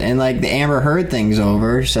 prices, and like the Amber Heard thing's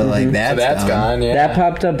over, so like So that's that's done. gone. Yeah. That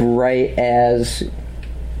popped up right as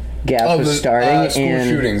gas was the starting, school and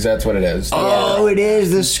shootings. That's what it is. Oh, it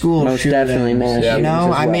is the school most shootings. definitely mass Yeah. You shootings know,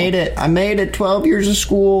 as I well. made it. I made it. 12 years of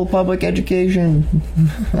school, public education.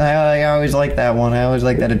 I always like that one. I always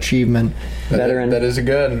like that achievement. Veteran. That is a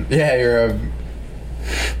good. Yeah, you're a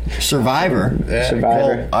Survivor. yeah,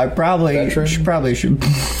 Survivor. I probably Veteran? should.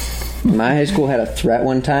 My high school had a threat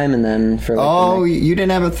one time, and then for like Oh, you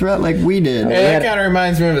didn't have a threat like we did. Hey, that kind of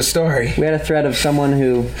reminds me of a story. we had a threat of someone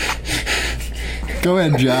who Go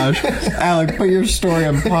ahead, Josh. Alec, put your story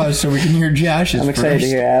on pause so we can hear Josh's I'm excited first. to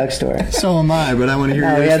hear Alex's story. So am I, but I want to hear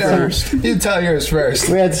No, we yours had some- first. You tell yours first.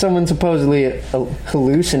 We had someone supposedly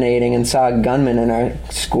hallucinating and saw a gunman in our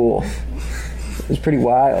school. It was pretty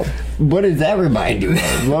wild. What did that remind you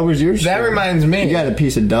of? What was your story? That reminds me. You got a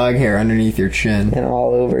piece of dog hair underneath your chin. And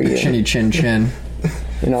all over you. Chinny chin chin.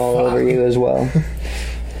 And all over you as well.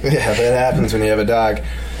 Yeah, that happens when you have a dog.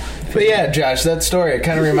 But yeah, Josh, that story, it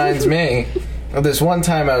kind of reminds me of this one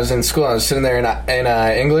time I was in school. I was sitting there in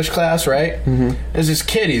a English class, right? Mm-hmm. There's this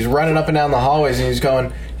kid. He's running up and down the hallways, and he's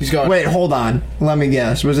going. Wait, hold on. Let me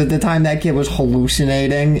guess. Was it the time that kid was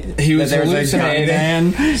hallucinating? He was that there hallucinating.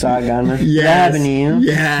 A gunman? Saw a gunman. Did that Yes. happen to you?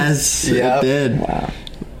 Yes. Yep. It did. Wow.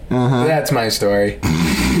 That's my story.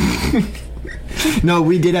 No,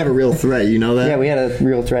 we did have a real threat. You know that? Yeah, we had a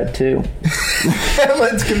real threat too.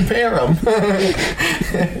 Let's compare them.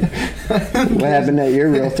 What happened at your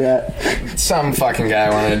real threat? Some fucking guy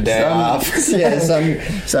wanted a day off. Yeah,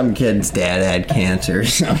 some kid's dad had cancer or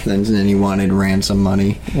something, and then he wanted ransom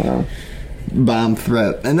money. Wow. Bomb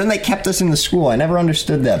threat, and then they kept us in the school. I never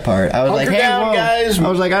understood that part. I was Hunker like, "Hey, down, whoa." guys. I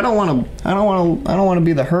was like, "I don't want to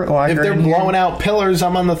be the hurt locker." If they're in here. blowing out pillars,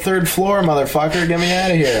 I'm on the 3rd floor, motherfucker. Get me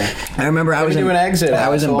out of here. I remember I was do in an exit, I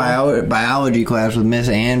was in asshole. biology class with Miss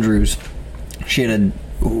Andrews. She had a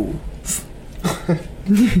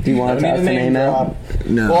Do you want to Don't talk need the a name out? drop.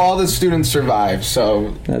 No. Well, all the students survived,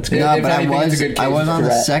 so That's good. No, If but anything, it's a good I case was on the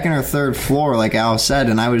threat. 2nd or 3rd floor, like Al said,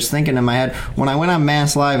 and I was thinking in my head when I went on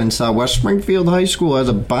Mass Live and saw West Springfield High School has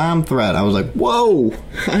a bomb threat. I was like, "Whoa,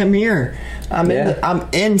 I'm here. I'm I'm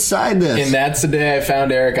inside this." and that's the day I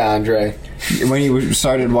found Eric Andre. When you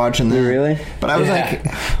started watching that, Really? But I was Yeah.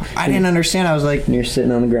 like, I didn't understand. I was like, And you're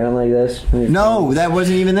sitting on the ground like this? no, that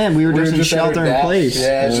wasn't even that. We were just in at shelter our in desks. place.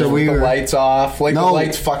 Yeah, so just we with were the lights off. Like No. the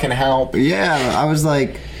lights fucking help. Yeah, I was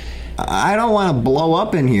like, I don't want to blow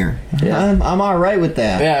up in here. Yeah. I'm all right with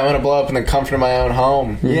that. Yeah, I want to blow up in the comfort of my own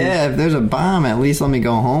home. Yeah, if there's a bomb, at least let me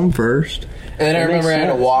go home first. And then I That makes remember I had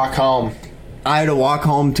to sense. walk home. I had to walk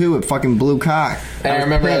home too. It fucking blew cock. And I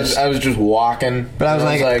remember pissed. I was just walking. But I was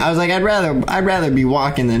and like, I'd rather be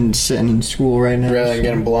walking than sitting in school right now. rather than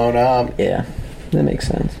getting blown up. Yeah, that makes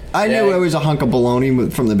sense. I Yeah. knew it was a hunk of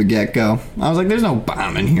baloney from the get go. I was like, there's no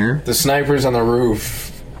bomb in here. The snipers on the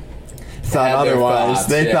roof. Thought Had their otherwise. thoughts,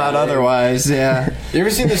 They yeah. thought otherwise. Yeah. You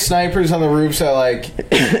ever seen the snipers on the roofs at like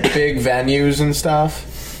big venues and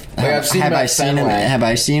stuff? Like I've seen them at Fenway. Have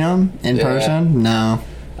I seen them in Yeah. person? No.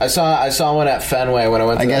 I saw one at Fenway when I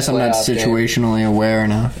went to I guess the I'm not playoff game. situationally aware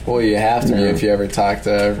enough. Well, you have to be No. if you ever talk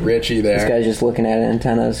to Richie This there. guy's just looking at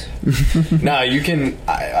antennas. No, you can.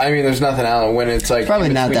 I mean, there's nothing out when it's like Probably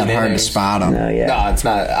in not that between hard to innings. spot them. No, yeah. No, it's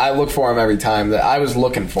not. I look for him every time. That I was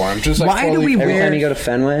looking for him. Just like Why do totally- we Every wear- time you go to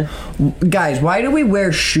Fenway, Guys, why do we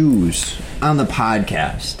wear shoes on the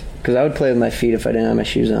podcast? because I would play with my feet if I didn't have my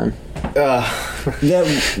shoes on.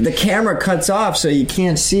 The camera cuts off so you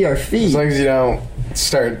can't see our As feet. long as you don't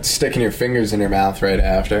start sticking your fingers in your mouth right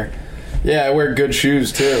after. Yeah, I wear good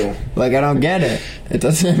shoes too. Like, I don't get it. It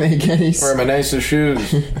doesn't make any Wear sense. my nicest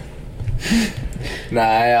shoes. Nah,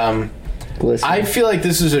 glistening. I feel like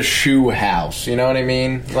this is a shoe house. You know what I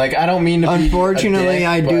mean? Like, I don't mean to be Unfortunately, a dick,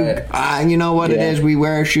 I do. but You know what it Yeah. is? We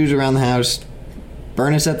wear our shoes around the house.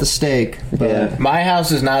 Burn us at the stake. But Yeah. my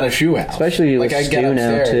house is not a shoe house. Especially with I Stu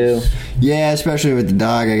now, too. yeah, especially with the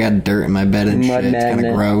dog. I got dirt in my bed and Mud shit. It's kind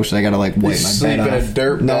magnet. of gross. I gotta like wipe You my sleep bed in a off.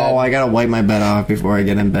 dirt no, bed? I gotta wipe my bed off before I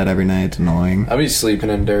get in bed every night. It's annoying. I'll be sleeping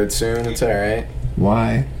in dirt soon. It's all right.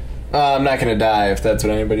 Why? I'm not gonna die if that's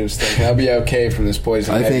what anybody was thinking. I'll be okay from this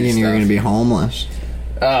poison. I'm thinking you're gonna be homeless.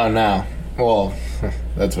 Oh no. Well,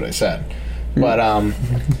 that's what I said. But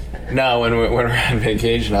no. When we're on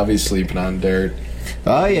vacation, I'll be sleeping on dirt.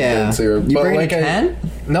 Oh yeah. But You bring like a tent?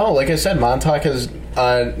 No, like I said, Montauk has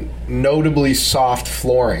notably soft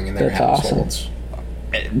flooring in their That's awesome. households.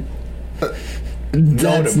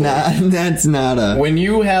 That's Notably. That's not a. When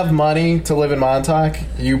you have money to live in Montauk,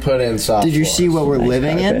 you put in soft. Did you see floors. what we're Nice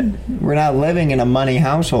living carpet. in? We're not living in a money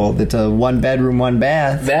household. It's a 1-bedroom,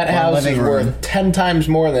 1-bath. That one house is living room. worth 10 times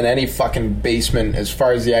more than any fucking basement as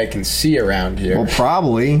far as the eye can see around here. Well,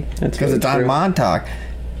 probably That's because really it's on true. Montauk.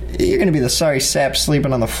 You're gonna be the sorry sap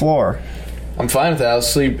sleeping on the floor. I'm fine with that. I'll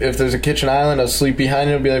sleep if there's a kitchen island. I'll sleep behind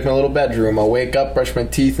it. It'll be like my little bedroom. I'll wake up, brush my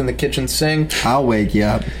teeth in the kitchen sink. I'll wake you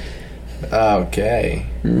up Okay.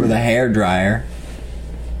 with a hair dryer.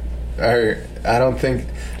 Or I don't think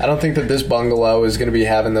that this bungalow is going to be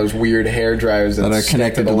having those weird hair dryers that Are stick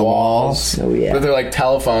connected to the walls. Oh, yeah. But they're like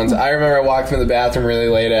telephones. I remember I walked into the bathroom really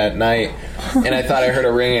late at night, and I thought I heard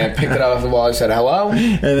a ring, and I picked it off the wall. I said, "Hello."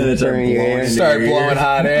 And then it's Burn your hair. Start blowing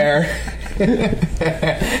hot air.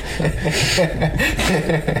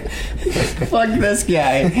 Fuck this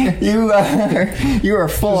guy. You are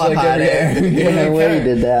full of Like hot every- air. Yeah, no way you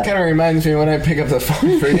did that. Kind of reminds me when I pick up the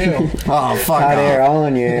phone for you. Oh fuck Hot air off. all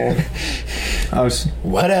in your hair. I was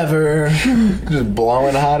Whatever. Just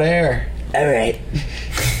blowing hot air. All right.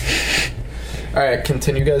 All right,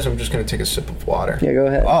 continue, guys. I'm just going to take a sip of water. Yeah, go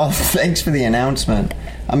ahead. Oh, thanks for the announcement.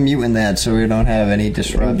 I'm muting that so we don't have any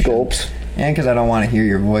disruption. Gulps. Yeah, because I don't want to hear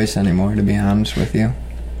your voice anymore, to be honest with you.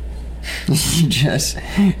 Just...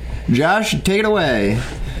 Josh, take it away.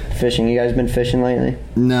 Fishing. You guys been fishing lately?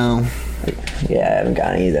 No. Yeah, I haven't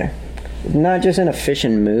gone either. Not just in a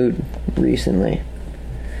fishing mood recently.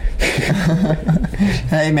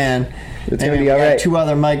 Hey, man. It's Hey, gonna man, be we got alright. 2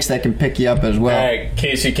 other mics that can pick you up as well. All right,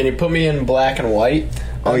 Casey, can you put me in black and white?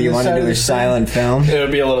 Oh, you want to do a silent film? It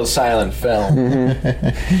would be a little silent film.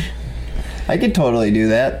 I could totally do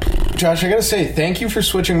that. Josh, I gotta say, thank you for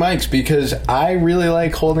switching mics because I really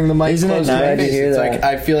like holding the mic Isn't it close to my nice? Glad to face. hear It's that. like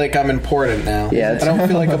I feel like I'm important now. Yeah, I it's- don't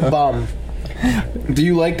feel like a bum. Do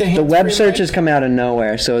you like the The hands-free web search mic? has come out of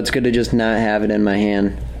nowhere, so it's good to just not have it in my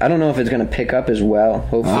hand. I don't know if it's going to pick up as well.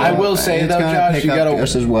 Hopefully. I will say It's though, gonna Josh, pick you up gotta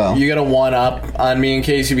just as well. You gotta one up on me and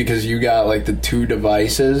Casey because you got like the 2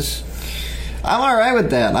 devices. I'm all right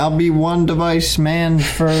with that. I'll be one device man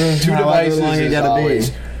for 2 however devices long you is gotta always.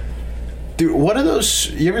 be. Dude, what are those?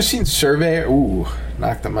 You ever seen Surveyor? Ooh,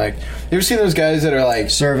 knock the mic. You ever seen those guys that are like,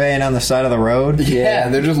 Surveying on the side of the road. yeah,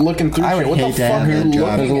 they're just looking through I shit. would What the hate to fuck have are you that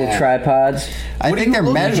job. Those looking little at? tripods. I What are think you they're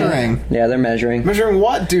looking at? measuring. Yeah, they're measuring. Measuring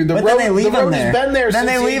what, dude? The But road, then they leave the road them there. has been there Then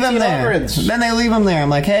since they leave them there. 1800s. Then they leave them there. I'm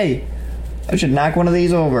like, hey, I should knock one of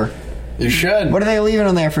these over. You should. What are they leaving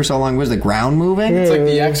them there for so long? Was the ground moving? It's like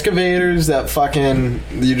the excavators that fucking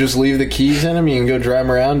you just leave the keys in them. You can go drive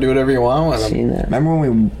them around, do whatever you want with them. Seen that. Remember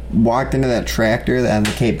when we walked into that tractor on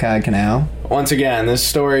the Cape Cod Canal? Once again, this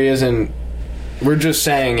story isn't. We're just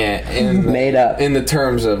saying it in Made up. in the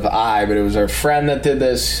terms of but it was our friend that did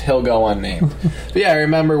this. He'll go unnamed. But yeah, I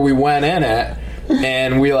remember we went in it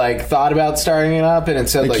and we like thought about starting it up, and it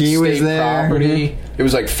said The like key was state there. property. It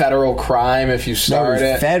was like federal crime if you That start was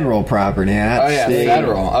it. federal property. Not Oh yeah, state.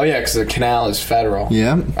 federal. Oh yeah, because the canal is federal.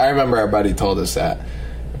 Yeah. I remember our buddy told us that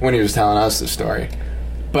when he was telling us the story.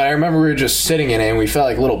 But I remember we were just sitting in it and we felt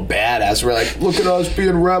like little badass. We're like, look at us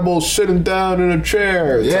being rebels, sitting down in a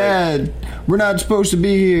chair. It's like- Yeah, we're not supposed to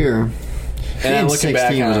be here. and then Being looking 16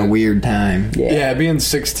 back was on a it, weird time. yeah, being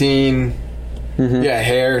 16. Yeah,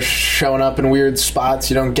 hair showing up in weird spots.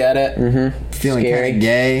 You don't get it. Feeling Scary. kind of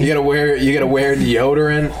gay. You gotta wear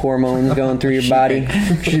deodorant. Hormones going through your body.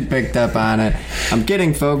 She picked up on it. I'm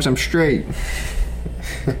kidding, folks. I'm straight.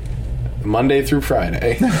 Monday through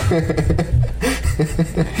Friday.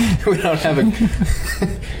 We don't have a.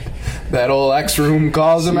 That old X room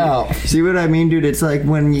calls him out. See what I mean, dude? It's like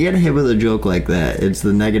when you get hit with a joke like that, it's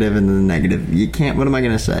the negative and the negative. You can't, what am I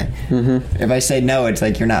going to say? If I say no, it's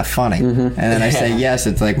like you're not funny. And then I say yes,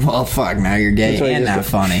 it's like, well, fuck, now you're gay That's why you and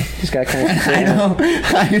just not funny. Just got kind of. I know.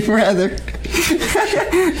 I'd rather.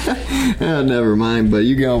 Oh, never mind, but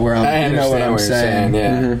you go where I I'm. You know what understand I'm what you're saying.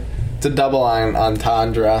 saying. Yeah. It's a double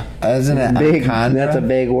entendre. Isn't it Big. anaconda? That's a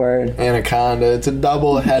big word. Anaconda. It's a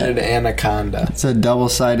double-headed anaconda. It's a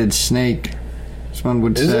double-sided snake. One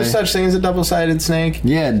would Is say. there such thing as a double-sided snake?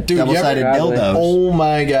 Yeah, Dude, double-sided you ever- dildos. Oh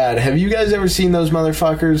my god. Have you guys ever seen those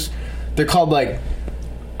motherfuckers? They're called like,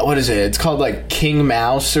 what is it? It's called like King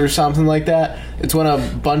Mouse or something like that. It's when a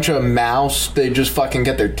bunch of mouse, they just fucking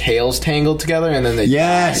get their tails tangled together and then they...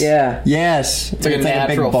 Yes. Yeah. Yes. It's like a big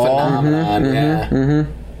natural ball. phenomenon, yeah.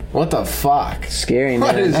 What the fuck? Scary, man.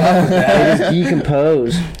 What is up with They that? just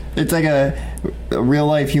decompose. It's like a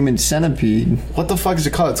real-life human centipede. What the fuck is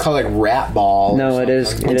it called? It's called like rat ball. No, or it is.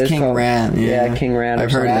 something. It It's is King called, Rat, yeah. King Rat. or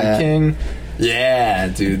I've heard something. that. Rat King? Yeah,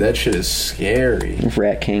 dude, that shit is scary.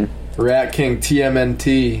 Rat King. Rat King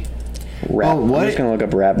TMNT. Rat. Oh, what? I'm just gonna look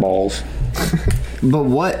up rat balls. But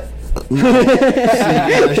what? Look at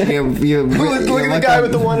the guy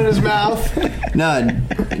with the one in his mouth. No,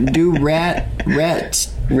 do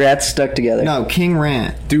rats. Rats stuck together. No, King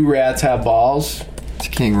Rat. Do rats have balls? It's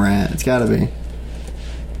King Rat. It's gotta be.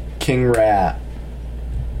 King Rat.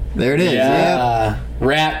 There it is. Yep. Yeah.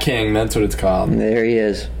 Rat King, that's what it's called. There he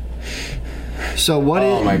is. So what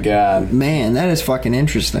is? Oh my god. Man, that is fucking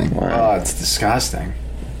interesting. Oh, it's disgusting.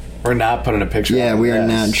 We're not putting a picture Yeah, of we are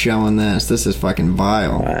this. not showing this. This is fucking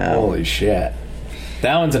vile. Wow. Holy shit.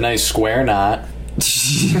 That one's a nice square knot.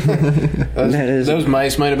 That is- Those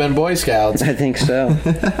mice might have been Boy Scouts. I think so.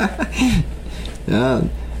 Yeah,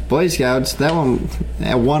 Boy Scouts. That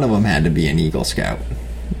one of them had to be an Eagle Scout.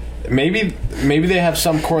 Maybe they have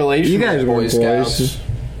some correlation You guys with Boy weren't Scouts. boys.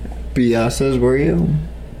 BS's, were you?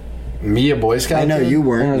 Me a Boy Scout? I know dude? you I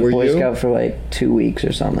weren't. was Were Boy you? Scout for like 2 weeks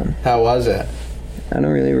or something. How was it? I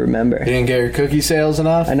don't really remember. You didn't get your cookie sales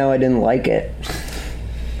enough? I know I didn't like it.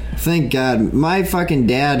 Thank God. My fucking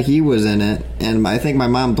dad, he was in it, and I think my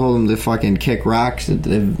mom told him to fucking kick rocks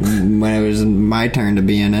when it was my turn to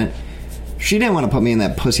be in it. She didn't want to put me in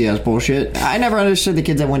that pussy ass bullshit. I never understood the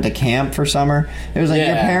kids that went to camp for summer. It was like, your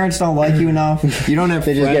Yeah. parents don't like you enough. You don't have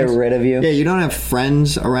They friends. just get rid of you. Yeah, you don't have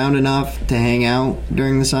friends around enough to hang out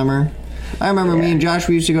during the summer. I remember me and Josh,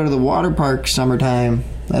 we used to go to the water park summertime.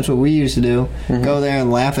 That's what we used to do. Go there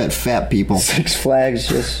and laugh at fat people. Six Flags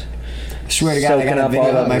just... Swear to God, I Soaking got a up video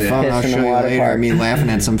all on my the phone. piss I'll in show the you water later. park. Me laughing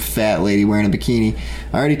at some fat lady wearing a bikini.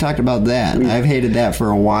 I already talked about that. I've hated that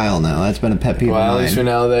for a while now. That's been a pet peeve Well, of at least we mine.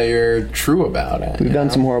 know that you're true about it. We've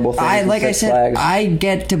done some horrible things. I with like I Six said, Flags. I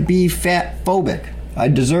get to be fat phobic. I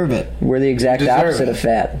deserve it. We're the exact You deserve opposite it. of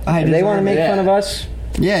fat. I If they want to deserve make it. fun of us,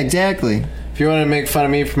 Yeah, exactly. If you want to make fun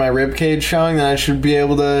of me for my ribcage showing, then I should be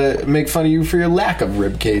able to make fun of you for your lack of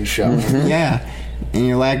ribcage showing. Yeah, and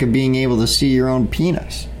your lack of being able to see your own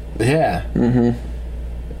penis. Yeah. Mm-hmm.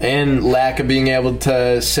 And lack of being able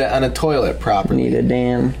to sit on a toilet properly. need a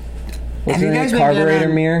damn... What's Have the you name? guys been Carburetor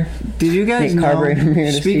on- mirror? Did you guys Need know? carburetor mirror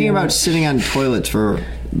to see Speaking him. about sitting on toilets for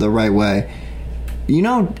the right way, you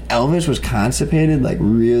know Elvis was constipated like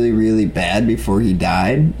really, really bad before he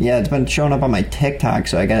died. Yeah, it's been showing up on my TikTok,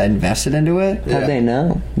 so I got invested into it. Yeah. How'd they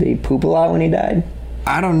know? Did he poop a lot when he died?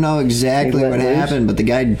 I don't know exactly He let what loose? happened, but the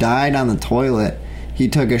guy died on the toilet. He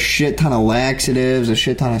took a shit ton of laxatives, a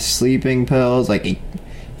shit ton of sleeping pills. Like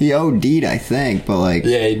he OD'd, I think, but like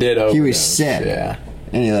Yeah, he did. he was overdose. sick. Yeah.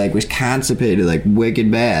 And he like was constipated, like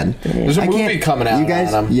wicked bad. There's a I movie can't- coming out You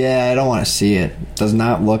guys, on him. yeah, I don't want to see it. Does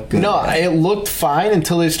not look good. No, it looked fine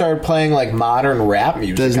until they started playing like modern rap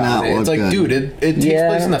music. Does on not it. It's look like, good. dude, it takes Yeah.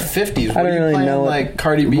 place in the 50s. What I don't are you really playing know what- like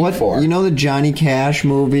Cardi B What for? you know the Johnny Cash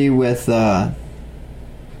movie with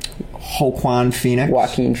Joaquin Phoenix?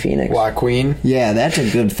 Joaquin Phoenix. Joaquin? Yeah, that's a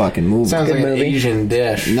good fucking movie. Sounds Good like movie. an Asian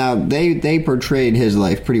dish. Now they portrayed his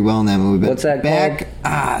life pretty well in that movie. But What's that back,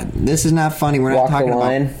 this is not funny. We're Walk not the talking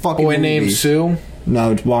Line? about fucking Boy named movies. Sue?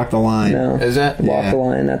 No, it's Walk the Line. No. Is it? Walk Yeah. the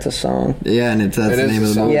Line, that's a song. Yeah, and that's It the is name a of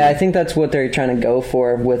the song. movie. Yeah, I think that's what they're trying to go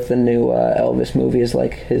for with the new Elvis movie, is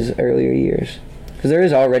like his earlier years. Because there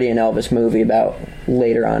is already an Elvis movie about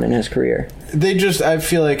later on in his career. They just, I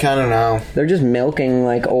feel like, I don't know. They're just milking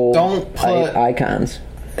like old Don't put- icons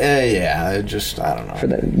Yeah, it just, I don't know. for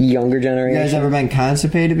the younger You generation. guys ever been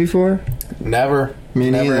constipated before? Never.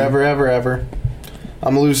 Me Never, neither. ever, ever, ever.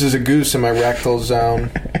 I'm loose as a goose in my rectal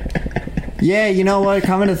zone. Yeah, you know what?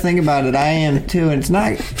 Coming to think about it, I am too, and it's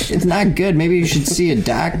not good. Maybe you should see a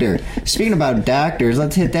doctor. Speaking about doctors,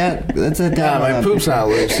 let's hit that. Let's hit Yeah, that. my one up. poop's not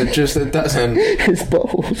loose. It doesn't. His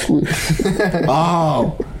butthole's loose.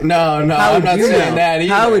 Oh, No, I'm not saying that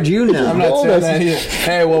either. How would you know? I'm not saying that either.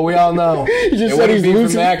 Hey, well, we all know. You just it said wouldn't he's be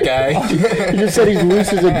loose. from that guy. You just said he's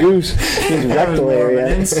loose as a goose. His rectal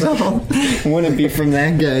area. Wouldn't be from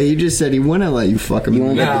that guy. He just said he wouldn't let you fuck him. You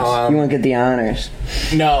won't, No, you won't get the honors.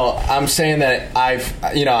 No, I'm saying that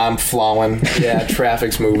I'm flowing. Yeah,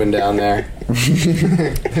 traffic's moving down there. There's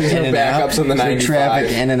no backups in the 95.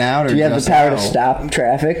 Traffic in and out, or Do you have the just power to out? stop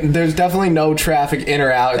traffic? There's definitely no traffic in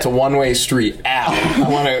or out. It's a one-way street. Out. I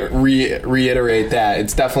want to reiterate that.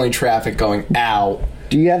 It's definitely traffic going out.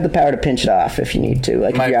 Do you have the power to pinch it off if you need to?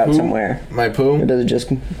 Like if you're out somewhere? My Or poo? does it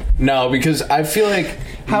just... No, because I feel like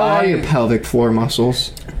How are your pelvic floor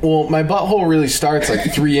muscles? Well, my butthole really starts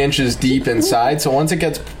like 3 inches deep inside, so once it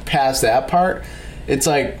gets past that part, it's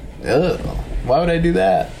like, ugh, why would I do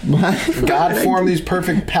that? God formed these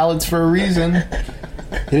perfect pellets for a reason.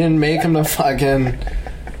 He didn't make them to fucking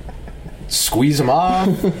squeeze them off.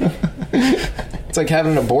 It's like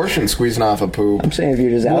having an abortion squeezing off a poop. I'm saying if you're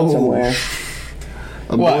just out Whoa. somewhere.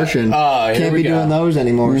 Abortion. Here Can't we be go. doing those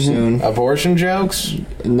anymore soon. Abortion jokes?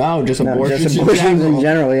 No, just No, abortions. just abortions in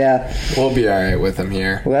general, yeah. We'll be alright with them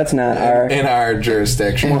here. Well, that's not our In our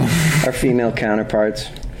jurisdiction. our female counterparts.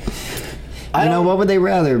 You know, what would they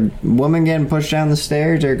rather? Women getting pushed down the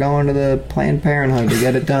stairs or going to the Planned Parenthood to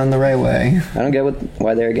get it done the right way? I don't get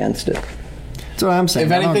why they're against it. That's what I'm saying.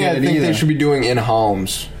 If anything, I don't get it think either. they should be doing in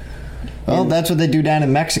homes. Well, that's what they do down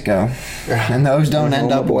in Mexico. And those don't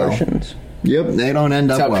end Home up well. abortions. Yep, they don't end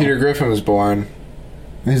That's up how well. Peter Griffin was born.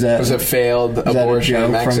 Is that, It was a failed is that a abortion in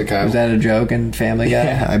joke Mexico. is that a joke in Family Guy?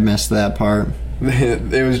 Yeah. I missed that part.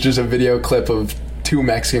 It was just a video clip of 2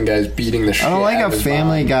 Mexican guys beating the shit I don't like out how of his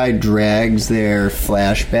Family mom. Guy drags their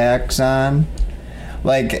flashbacks on.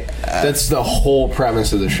 Like, That's the whole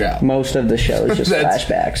premise of the show. Most of the show is just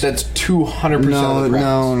flashbacks. That's 200% of the no,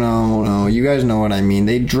 premise. no. You guys know what I mean.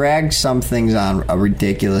 They drag some things on a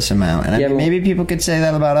ridiculous amount. And I Yeah, mean, but- maybe people could say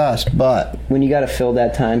that about us, but When you got to fill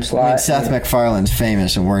that time I mean, slot. Seth MacFarlane's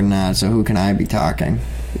famous and we're not, so who can I be talking?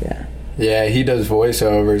 Yeah. Yeah, he does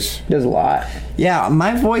voiceovers. There's a lot. Yeah,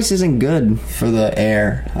 my voice isn't good for the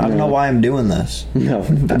air. I don't know why I'm doing this, No.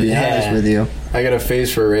 to be Yeah. honest with you. I got a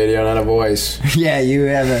face for radio, not a voice. Yeah, you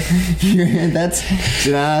have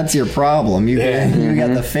that's your problem. You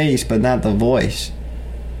got the face, but not the voice.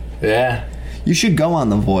 Yeah. You should go on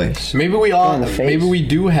The Voice. Maybe On the face. maybe we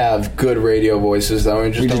do have good radio voices though.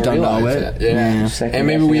 We just don't know realize it. Yeah. Second And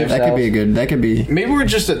maybe we guessing have That could be a good. That could be. maybe we're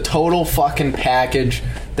just a total fucking package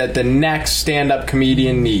that the next stand-up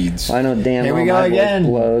comedian needs. I know damn Here well we go my voice again.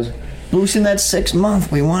 blows. Boosting that 6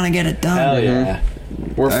 month. We want to get it done. Hell yeah.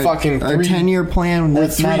 We're fucking Our three 10-year plan. We're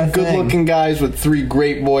That's not a three thing. good-looking guys with 3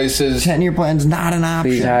 great voices. 10-year plan's not an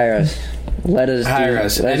option. Please hire us. Let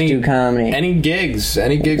us do comedy. Any gigs?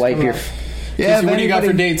 Any gigs? Wipe coming your... up? Yeah, Casey, what do you got for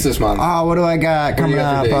anybody- dates this month? Oh, what do I got What do you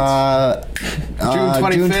coming got up?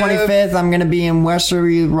 for June 25th? 25th. I'm going to be in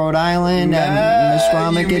Westerly, Rhode Island, at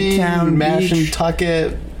Misquamicut Town Beach.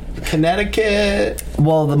 Mashantucket, Connecticut.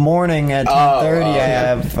 Well, the morning at 10:30, I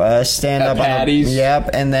yeah. have stand up. At Patty's? Yep,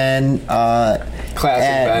 and then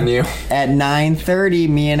Classic venue. at 9:30,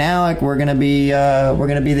 me and Alec, we're gonna be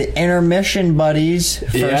the intermission buddies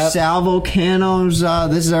for Yep. Sal Volcano's.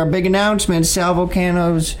 This is our big announcement. Sal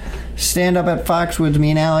Volcano's stand up at Foxwoods. Me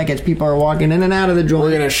and Alec, as people are walking in and out of the joint.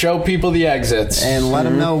 We're gonna show people the exits. and let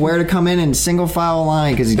them know where to come in single file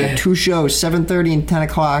line because he's got 2 shows, 7:30 and 10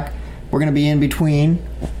 o'clock. We're gonna be in between.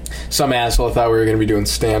 Some asshole thought we were gonna be doing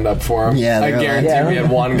stand up for him. Yeah, I they're guarantee like- we had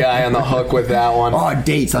one guy on the hook with that one. Oh,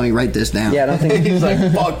 dates. Let me write this down. Yeah, I don't think... He's like,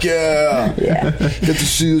 fuck yeah. Yeah. Get to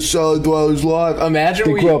see the Solid Dwellers live. Imagine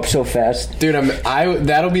They we grow up so fast. Dude,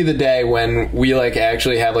 that'll be the day when we like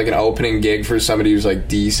actually have like an opening gig for somebody who's like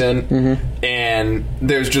decent, and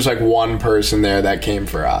there's just like one person there that came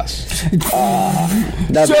for us. That'd be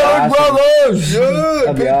awesome. Brothers! Yeah,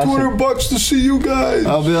 That'd be awesome. $200 to see you guys.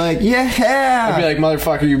 I'll be like, yeah. I'd be like,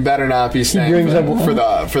 motherfucker, you better not be staying brings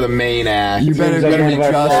for the main act. You better brings up be one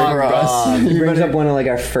of our just long for us. gone. He You brings better- up one of like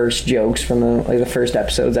our first jokes from the first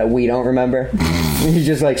episodes that we don't remember. He's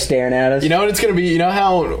just like staring at us. You know what it's gonna be? You know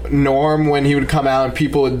how Norm, when he would come out and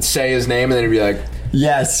people would say his name and then he'd be like,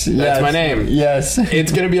 Yes, That's my name. Yes.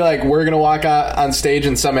 it's gonna be like we're gonna walk out on stage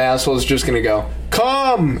and some asshole's just gonna go,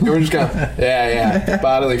 come! And we're just gonna, yeah,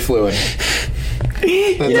 bodily fluid.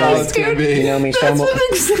 That's all it's gonna be. You know me so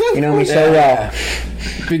You know me so Yeah.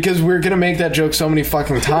 well. Because we're gonna make that joke so many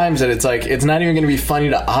fucking times that it's like it's not even gonna be funny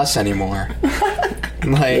to us anymore.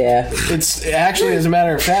 Like, Yeah. it's actually, as a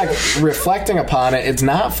matter of fact, reflecting upon it, it's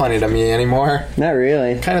not funny to me anymore. Not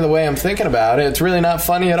really. Kind of the way I'm thinking about it, it's really not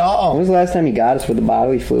funny at When all. was the last time you got us with the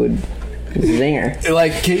bodily fluid? Zinger.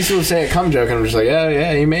 Like Casey will say a cum joke, and I'm just like, oh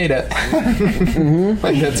yeah, he made it.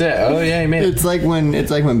 Like that's it. Oh yeah, he made it. It's like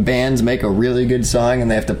when bands make a really good song and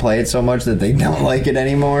they have to play it so much that they don't like it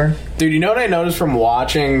anymore. Dude, you know what I noticed from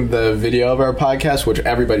watching the video of our podcast, which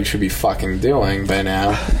everybody should be fucking doing by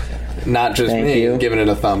now, not just Thank me you. giving it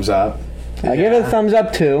a thumbs up. I give it a thumbs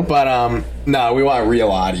up too. But no, we want real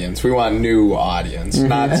audience. We want new audience,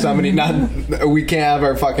 not somebody. Not we can't have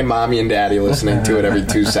our fucking mommy and daddy listening to it every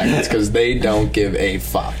 2 seconds because they don't give a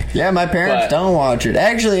fuck. Yeah, my parents But- don't watch it.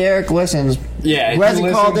 Actually, Eric listens. Yeah, who hasn't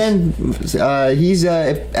he called in? He's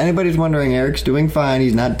if anybody's wondering, Eric's doing fine.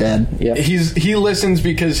 He's not dead. Yep. He listens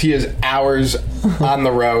because he has hours on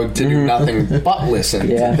the road to do nothing but listen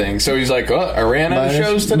Yeah. to things. So he's like, oh, I ran out of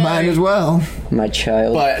shows today. Mine as well. My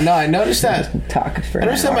child. But no, I noticed that. Talk for I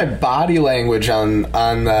noticed that my body language on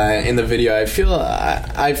in the video. I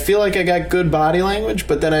feel like I got good body language,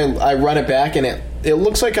 but then I run it back and it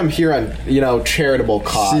looks like I'm here on charitable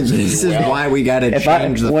cause. See, this is why we gotta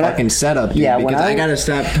change the fucking setup. Dude, because I gotta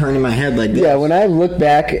stop turning my head like this. Yeah, when I look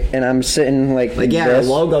back and I'm sitting like yeah, this,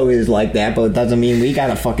 our logo is like that, but it doesn't mean we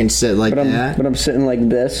gotta fucking sit like that. but I'm sitting like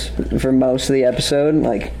this for most of the episode.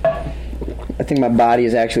 Like, I think my body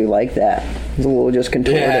is actually like that. It's a little just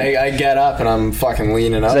contorted. Yeah, I get up and I'm fucking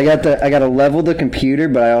leaning up. So I got to level the computer,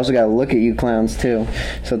 but I also got to look at you clowns too.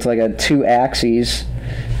 So it's like a 2 axes.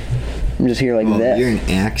 I'm just here like this. You're in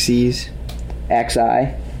axes.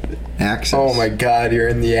 Axi. Axis. Oh my god, you're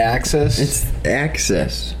in the axis. It's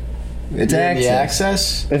axis. It's You're in axis. the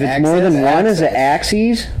axis. If it's Axis, more than one, is it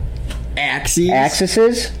axis. axes? Axes.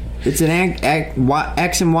 Axes? It's an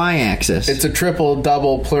X and Y axis. It's a triple,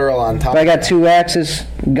 double, plural on top. But I got 2 axes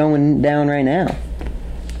going down right now.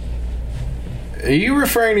 Are you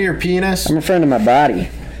referring to your penis? I'm referring to my body.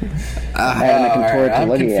 Having to contort to I'm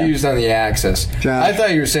look at you. confused on the axis. Josh. I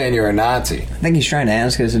thought you were saying you were a Nazi. I think he's trying to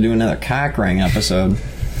ask us to do another cock ring episode.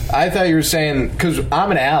 I thought you were saying, because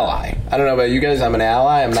I'm an ally. I don't know about you guys, I'm an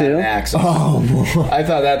ally, I'm not Too? an axis. Oh boy. I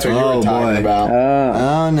thought that's what you Oh, were talking boy. about.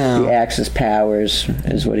 Oh no. The axis powers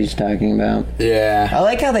is what he's talking about. Yeah. I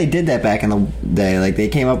like how they did that back in the day. Like they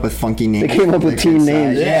came up with funky names. They came up with Like, team inside.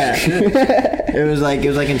 names. Yeah. It was like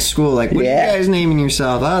in school. Like, what Yeah. are you guys naming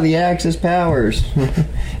yourself? Oh, the Axis Powers.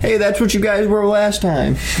 Hey, that's what you guys were last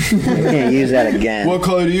time. You can't use that again. What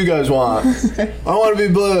color do you guys want? I want to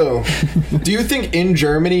be blue. Do you think in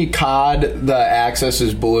Germany, COD, the axis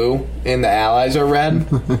is blue and the allies are red?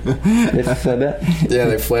 They flip it. Yeah,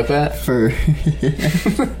 they flip it. For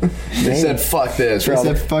They said, fuck this. they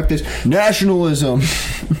said, fuck this nationalism.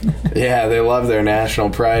 Yeah, they love their national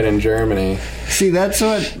pride in Germany. See, that's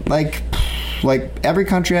what like every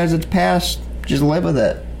country has its past. Just live with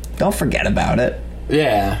it. Don't forget about it.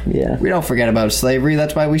 Yeah. Yeah. We don't forget about slavery.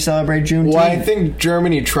 That's why we celebrate Juneteenth. Well, I think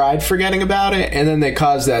Germany tried forgetting about it, and then they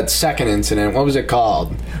caused that second incident. What was it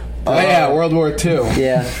called? Oh, yeah, World War II.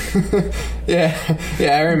 Yeah.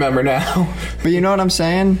 Yeah, I remember now. But you know what I'm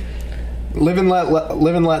saying? Live and let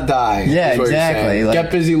die. Yeah, is what you're exactly. saying. Like,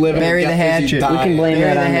 get busy living. bury and the get busy hatchet. We We can dying. blame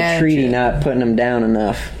Bury that the on the hatchet. treaty not putting them down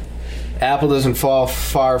enough. Apple doesn't fall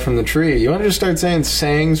far from the tree. You want to just start saying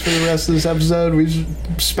sayings for the rest of this episode? We just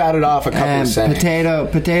spouted off a couple of sayings. Potato,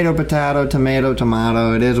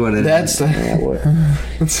 tomato. It is what it is. That's Yeah, what?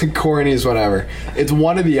 it's the corniest whatever. It's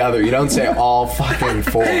one or the other. You don't say all fucking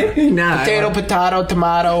four. Nah, Potato,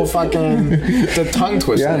 tomato, fucking. It's a tongue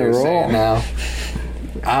twister. You're on a you're roll. saying now.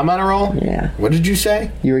 I'm on a roll? Yeah. What did you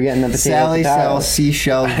say? You were getting the potato. Sally potato. sells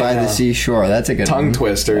seashells by the seashore. That's a good Tongue one.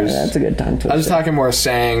 twisters. Yeah, that's a good tongue twister. I was talking more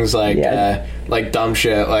sayings like Yeah. like dumb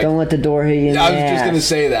shit. Like Don't let the door hit you in the I was just ass. gonna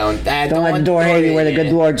say that one. Don't let the door hit you where the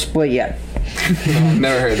good Lord split you.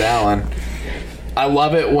 Never heard that one. I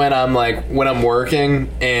love it when I'm working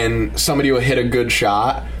and somebody will hit a good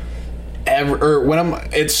shot.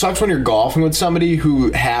 It sucks when you're golfing with somebody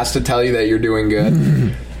who has to tell you that you're doing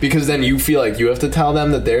good because then you feel like you have to tell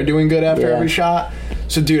them that they're doing good after Yeah. every shot.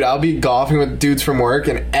 So, dude, I'll be golfing with dudes from work,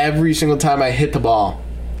 and every single time I hit the ball,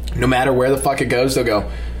 no matter where the fuck it goes, they'll go,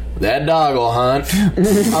 "That dog will hunt."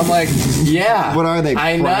 I'm like, "Yeah." What are they?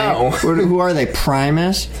 I know. Who are they?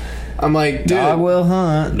 Primus? I'm like, "Dude, Dog will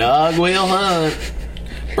hunt. dog will hunt."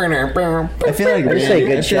 I feel like I just say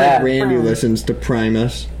good shot. Randy listens to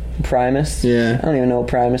Primus. Primus? Yeah. I don't even know what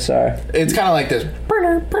Primus are. It's kind of like this.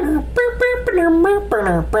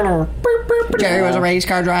 Jerry was a race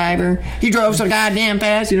car driver. He drove so goddamn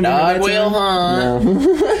fast. You never heard Dog that will song?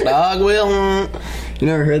 hunt. Dog will hunt. You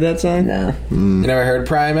never heard that song? No. You never heard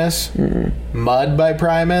Primus? Mud by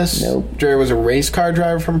Primus? Nope. Jerry was a race car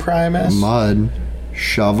driver from Primus. Mud.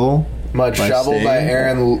 Shovel. Mud by Shovel by Sting.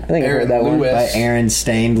 Aaron think I've heard that one. Lewis. By Aaron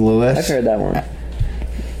Stained Lewis. I've heard that one.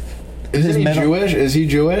 Isn't he Jewish? Is he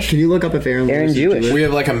Jewish? Can you look up if Aaron Aaron Lewis is Jewish. We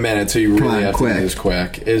have like a minute, so you really on, have quick. to do this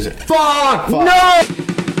quick. Is it? Fuck! Fuck. No!